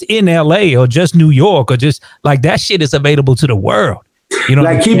just in LA or just New York or just like that shit is available to the world. You know,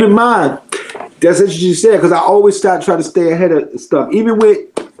 like, keep in mind, that's what you said, because I always try to stay ahead of stuff, even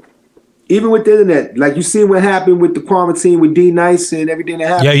with the internet. Like, you see what happened with the quarantine with D Nice and everything that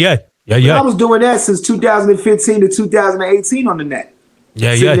happened. Yeah. I was doing that since 2015 to 2018 on the net.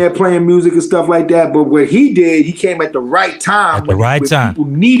 Sitting there playing music and stuff like that. But what he did, he came at the right time. When people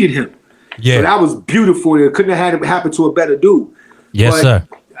needed him. Yeah. So that was beautiful. It couldn't have had it happen to a better dude. Yes, sir.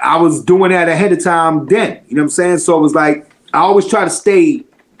 I was doing that ahead of time then. You know what I'm saying? So it was like, I always try to stay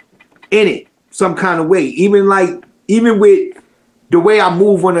in it some kind of way. Even with the way I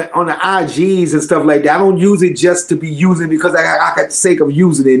move on the IGs and stuff like that, I don't use it just to be using it because I got the sake of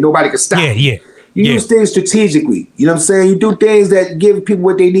using it. Nobody can stop it. You use things strategically. You know what I'm saying? You do things that give people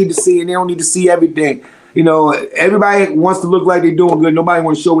what they need to see, and they don't need to see everything. You know, everybody wants to look like they're doing good. Nobody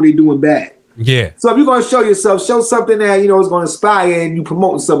wants to show what they're doing bad. Yeah. So if you're going to show yourself, show something that, is going to inspire and you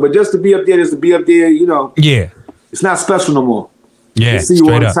promoting something. But just to be up there, Yeah. It's not special no more. Yeah. You see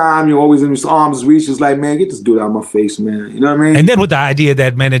you all the time. You're always in his arms reach. It's like, man, get this dude out of my face, man. You know what I mean? And then with the idea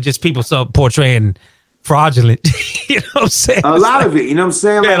that, man, that just people start portraying fraudulent. You know what I'm saying? A lot of it. You know what I'm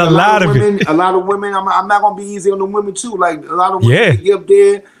saying? Like, a lot of women. I'm not going to be easy on the women, too. Like, a lot of women get up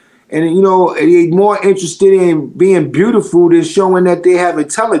there. And, they're more interested in being beautiful than showing that they have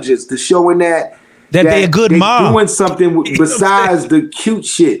intelligence, to showing that they're a good mom. Doing something besides the cute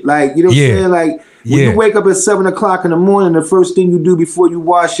shit. Like, you know what I'm saying? Like, when you wake up at 7 o'clock in the morning, the first thing you do before you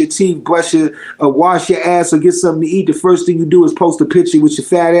wash your teeth, wash your ass, or get something to eat, the first thing you do is post a picture with your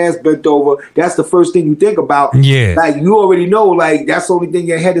fat ass bent over. That's the first thing you think about. Yeah. Like, you already know, like, that's the only thing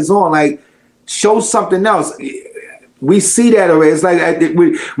your head is on. Like, show something else. We see that already. It's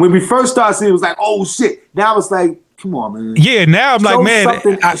like when we first started seeing it, was like, oh shit. Now it's like, come on, man. Yeah, now I'm like, man,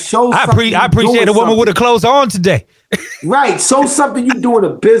 I appreciate a woman with her clothes on today. Right. Show something you doing a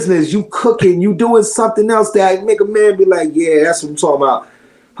business, you cooking, you doing something else that make a man be like, yeah, that's what I'm talking about.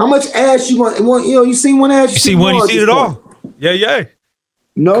 How much ass you want? You see one ass, you see one, you see it all. Yeah.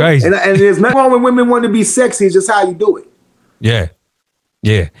 No, crazy. And there's nothing wrong with women wanting to be sexy. It's just how you do it.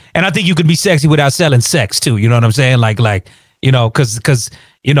 Yeah. And I think you can be sexy without selling sex too. You know what I'm saying? Like, cause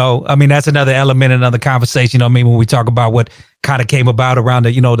I mean, that's another element, another conversation. You know what I mean? When we talk about what kind of came about around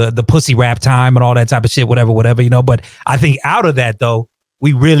the pussy rap time and all that type of shit, whatever, but I think out of that though,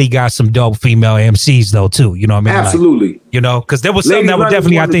 we really got some dope female MCs though too. You know what I mean? Absolutely. Like, cause there was something that would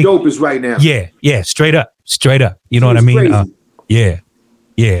definitely, I think, dopest right now. Yeah. Straight up. You know what I mean?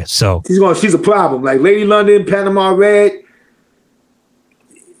 Yeah. So she's a problem. Like Lady London, Panama Red.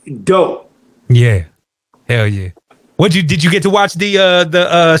 Dope. Yeah. Hell yeah. Did you get to watch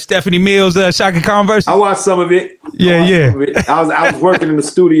the Stephanie Mills Shaka Khan verse? I watched some of it. Yeah. I was working in the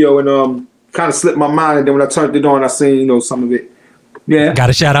studio and kind of slipped my mind, and then when I turned it on, I seen some of it. Yeah. Got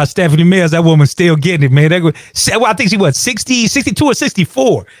to shout out Stephanie Mills. That woman's still getting it, man. I think she was 60, 62 or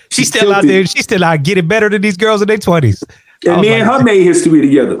 64. She's still out there. She's still out getting better than these girls in their 20s. And me and her made history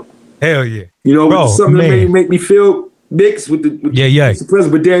together. Hell yeah. Bro, something that make me feel mixed with the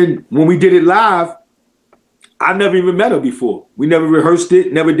president. But then when we did it live, I never even met her before. We never rehearsed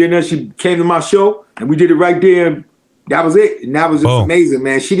it, never did that. She came to my show and we did it right there. And that was it. And that was just amazing,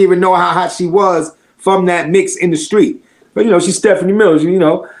 man. She didn't even know how hot she was from that mix in the street. But she's Stephanie Mills,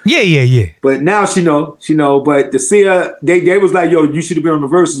 Yeah. But now she know. But to see her, they was like, yo, you should have been on the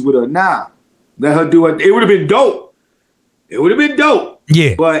verses with her. Nah. Let her do it. It would have been dope.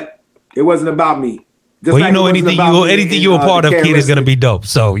 Yeah. But it wasn't about me. Just well, anything you're a part of, kid, is gonna be dope.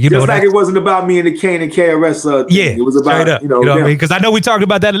 So just like it wasn't about me and the Kane and KRS. Yeah, it was about up, you know what I mean? Because I know we talked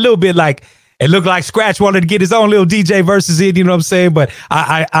about that a little bit. Like it looked like Scratch wanted to get his own little DJ versus in. You know what I'm saying? But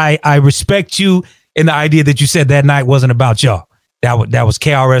I respect you in the idea that you said that night wasn't about y'all. That was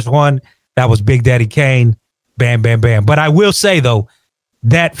KRS-One. That was Big Daddy Kane. Bam, bam, bam. But I will say though,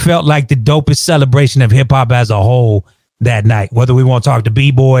 that felt like the dopest celebration of hip hop as a whole that night. Whether we want to talk to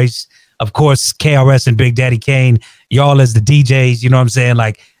B-Boys. Of course, KRS and Big Daddy Kane, y'all as the DJs, you know what I'm saying?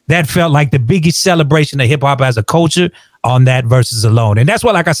 Like, that felt like the biggest celebration of hip-hop as a culture on that versus alone. And that's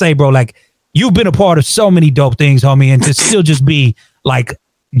why, like I say, bro, like, you've been a part of so many dope things, homie, and to still just be, like,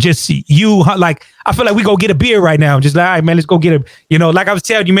 just you, like, I feel like we go get a beer right now. Just like, all right, man, let's go get a, like I was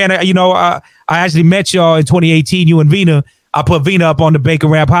telling you, man, I actually met y'all in 2018, you and Vina. I put Vina up on the Bacon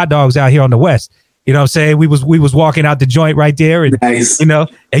Wrap hot dogs out here on the West. You know what I'm saying? We was walking out the joint right there and, nice. And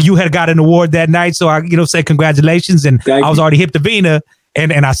you had got an award that night. So I, say congratulations. And I was already hip to Vina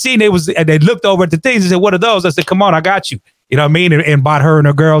and I seen and they looked over at the things and said, what are those? I said, come on, I got you. You know what I mean? And bought her and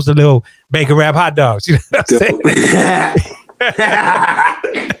her girls a little Bacon Wrap hot dogs. You know what I'm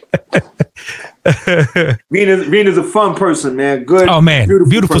saying? Vina's a fun person, man. Good. Oh man.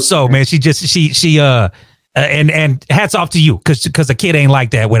 Beautiful soul, man. And hats off to you because a kid ain't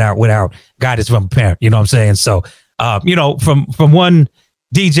like that without guidance from a parent. You know what I'm saying? So, from one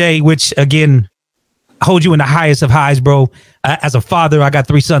DJ, which again, hold you in the highest of highs, bro. As a father, I got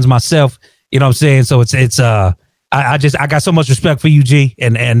 3 sons myself. You know what I'm saying? So I got so much respect for you, G,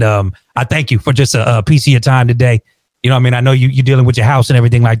 and I thank you for just a piece of your time today. You know what I mean? I know you're dealing with your house and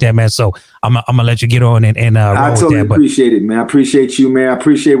everything like that, man. So I'm gonna let you get on and I totally appreciate it, man. I appreciate you, man. I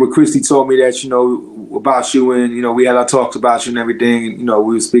appreciate what Christy told me that, about you and, we had our talks about you and everything. And,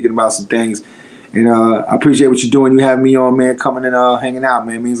 we were speaking about some things. And I appreciate what you're doing. You have me on, man, coming and hanging out,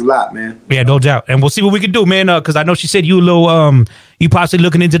 man. It means a lot, man. Yeah, no doubt. And we'll see what we can do, man. Because I know she said you a little, you possibly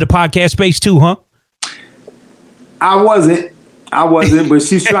looking into the podcast space too, huh? I wasn't, but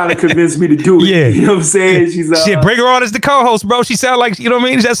she's trying to convince me to do it. Yeah. You know what I'm saying? Shit, bring her on as the co-host, bro. She sound like, you know what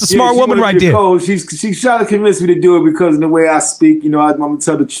I mean? That's a smart woman right there. She's trying to convince me to do it because of the way I speak. I'm going to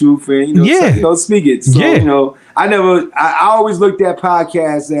tell the truth and, speak it. So, I always looked at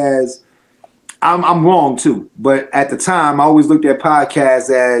podcasts as, I'm wrong too. But at the time, I always looked at podcasts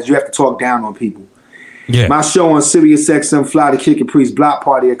as you have to talk down on people. Yeah. My show on Sirius XM, Fly the Kid Caprice Block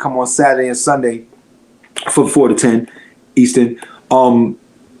Party, I come on Saturday and Sunday from 4 to 10. Eastern.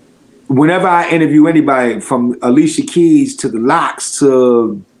 Whenever I interview anybody from Alicia Keys to the Lox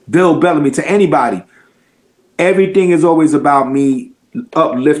to Bill Bellamy to anybody, everything is always about me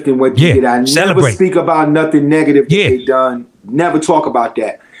uplifting what you did. I never speak about nothing negative that they done. Never talk about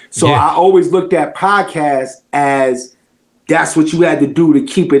that. So I always looked at podcasts as that's what you had to do to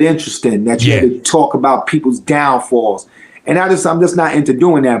keep it interesting. That you had to talk about people's downfalls. And I'm just not into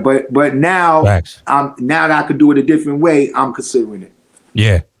doing that. But now, now that I could do it a different way, I'm considering it.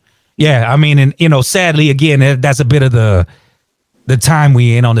 Yeah. Yeah. I mean, and sadly, again, that's a bit of the time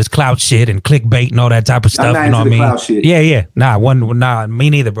we in on this clout shit and clickbait and all that type of stuff. I'm not you know into what I mean? Clout shit. Yeah. Nah, me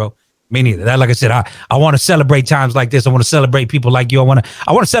neither, bro. Me neither. That, like I said, I want to celebrate times like this. I want to celebrate people like you. I want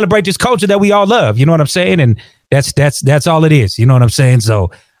to celebrate this culture that we all love. You know what I'm saying? And that's all it is. You know what I'm saying?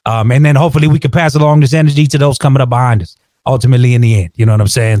 So, and then hopefully we can pass along this energy to those coming up behind us. Ultimately, in the end, you know what I'm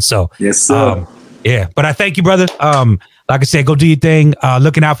saying? So, yes, sir. But I thank you, brother. Like I said, go do your thing.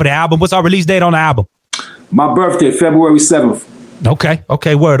 Looking out for the album. What's our release date on the album? My birthday, February 7th.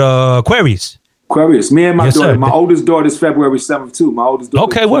 Okay. Word. Aquarius. Me and my daughter. Sir. My oldest daughter is February 7th too. My oldest daughter.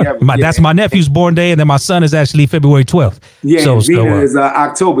 Okay, word. That's my nephew's born day, and then my son is actually February 12th. Yeah, so Vina is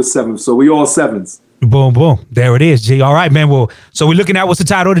October 7th. So we all 7s. Boom, boom. There it is, G. All right, man. Well, so we're looking at what's the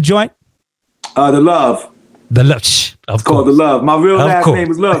title of the joint? The Love. The Love. Of course. The Love. My real last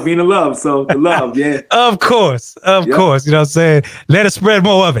name is Love, Vina Love. So The Love, yeah. Of course. You know what I'm saying? Let us spread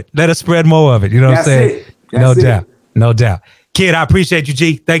more of it. You know what I'm saying? No doubt. Kid, I appreciate you,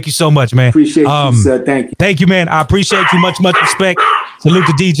 G. Thank you so much, man. Appreciate you, sir. Thank you. Thank you, man. I appreciate you. Much respect. Salute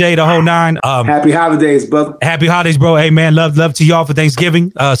to DJ, the whole nine. Happy holidays, brother. Happy holidays, bro. Hey, man, love to y'all for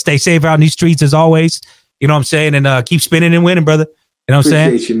Thanksgiving. Stay safe out in these streets as always. You know what I'm saying? And keep spinning and winning, brother. You know what I'm saying?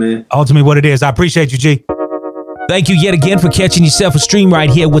 Appreciate you, man. Ultimately what it is. I appreciate you, G. Thank you yet again for catching yourself a stream right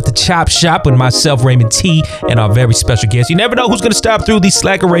here with the Chop Shop with myself, Raymond T, and our very special guest. You never know who's going to stop through the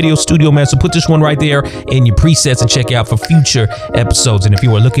Slacker Radio studio, man. So put this one right there in your presets and check out for future episodes. And if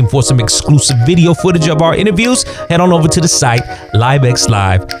you are looking for some exclusive video footage of our interviews, head on over to the site,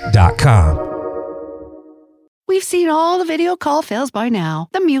 livexlive.com. We've seen all the video call fails by now.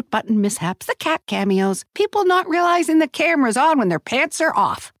 The mute button mishaps, the cat cameos, people not realizing the camera's on when their pants are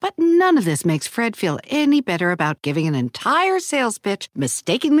off. But none of this makes Fred feel any better about giving an entire sales pitch,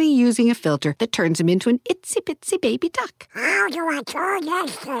 mistakenly using a filter that turns him into an itsy-bitsy baby duck. How do I turn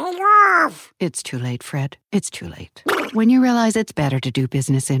this thing off? It's too late, Fred. It's too late. When you realize it's better to do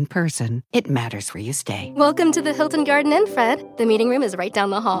business in person, it matters where you stay. Welcome to the Hilton Garden Inn, Fred. The meeting room is right down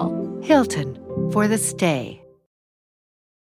the hall. Hilton, for the stay.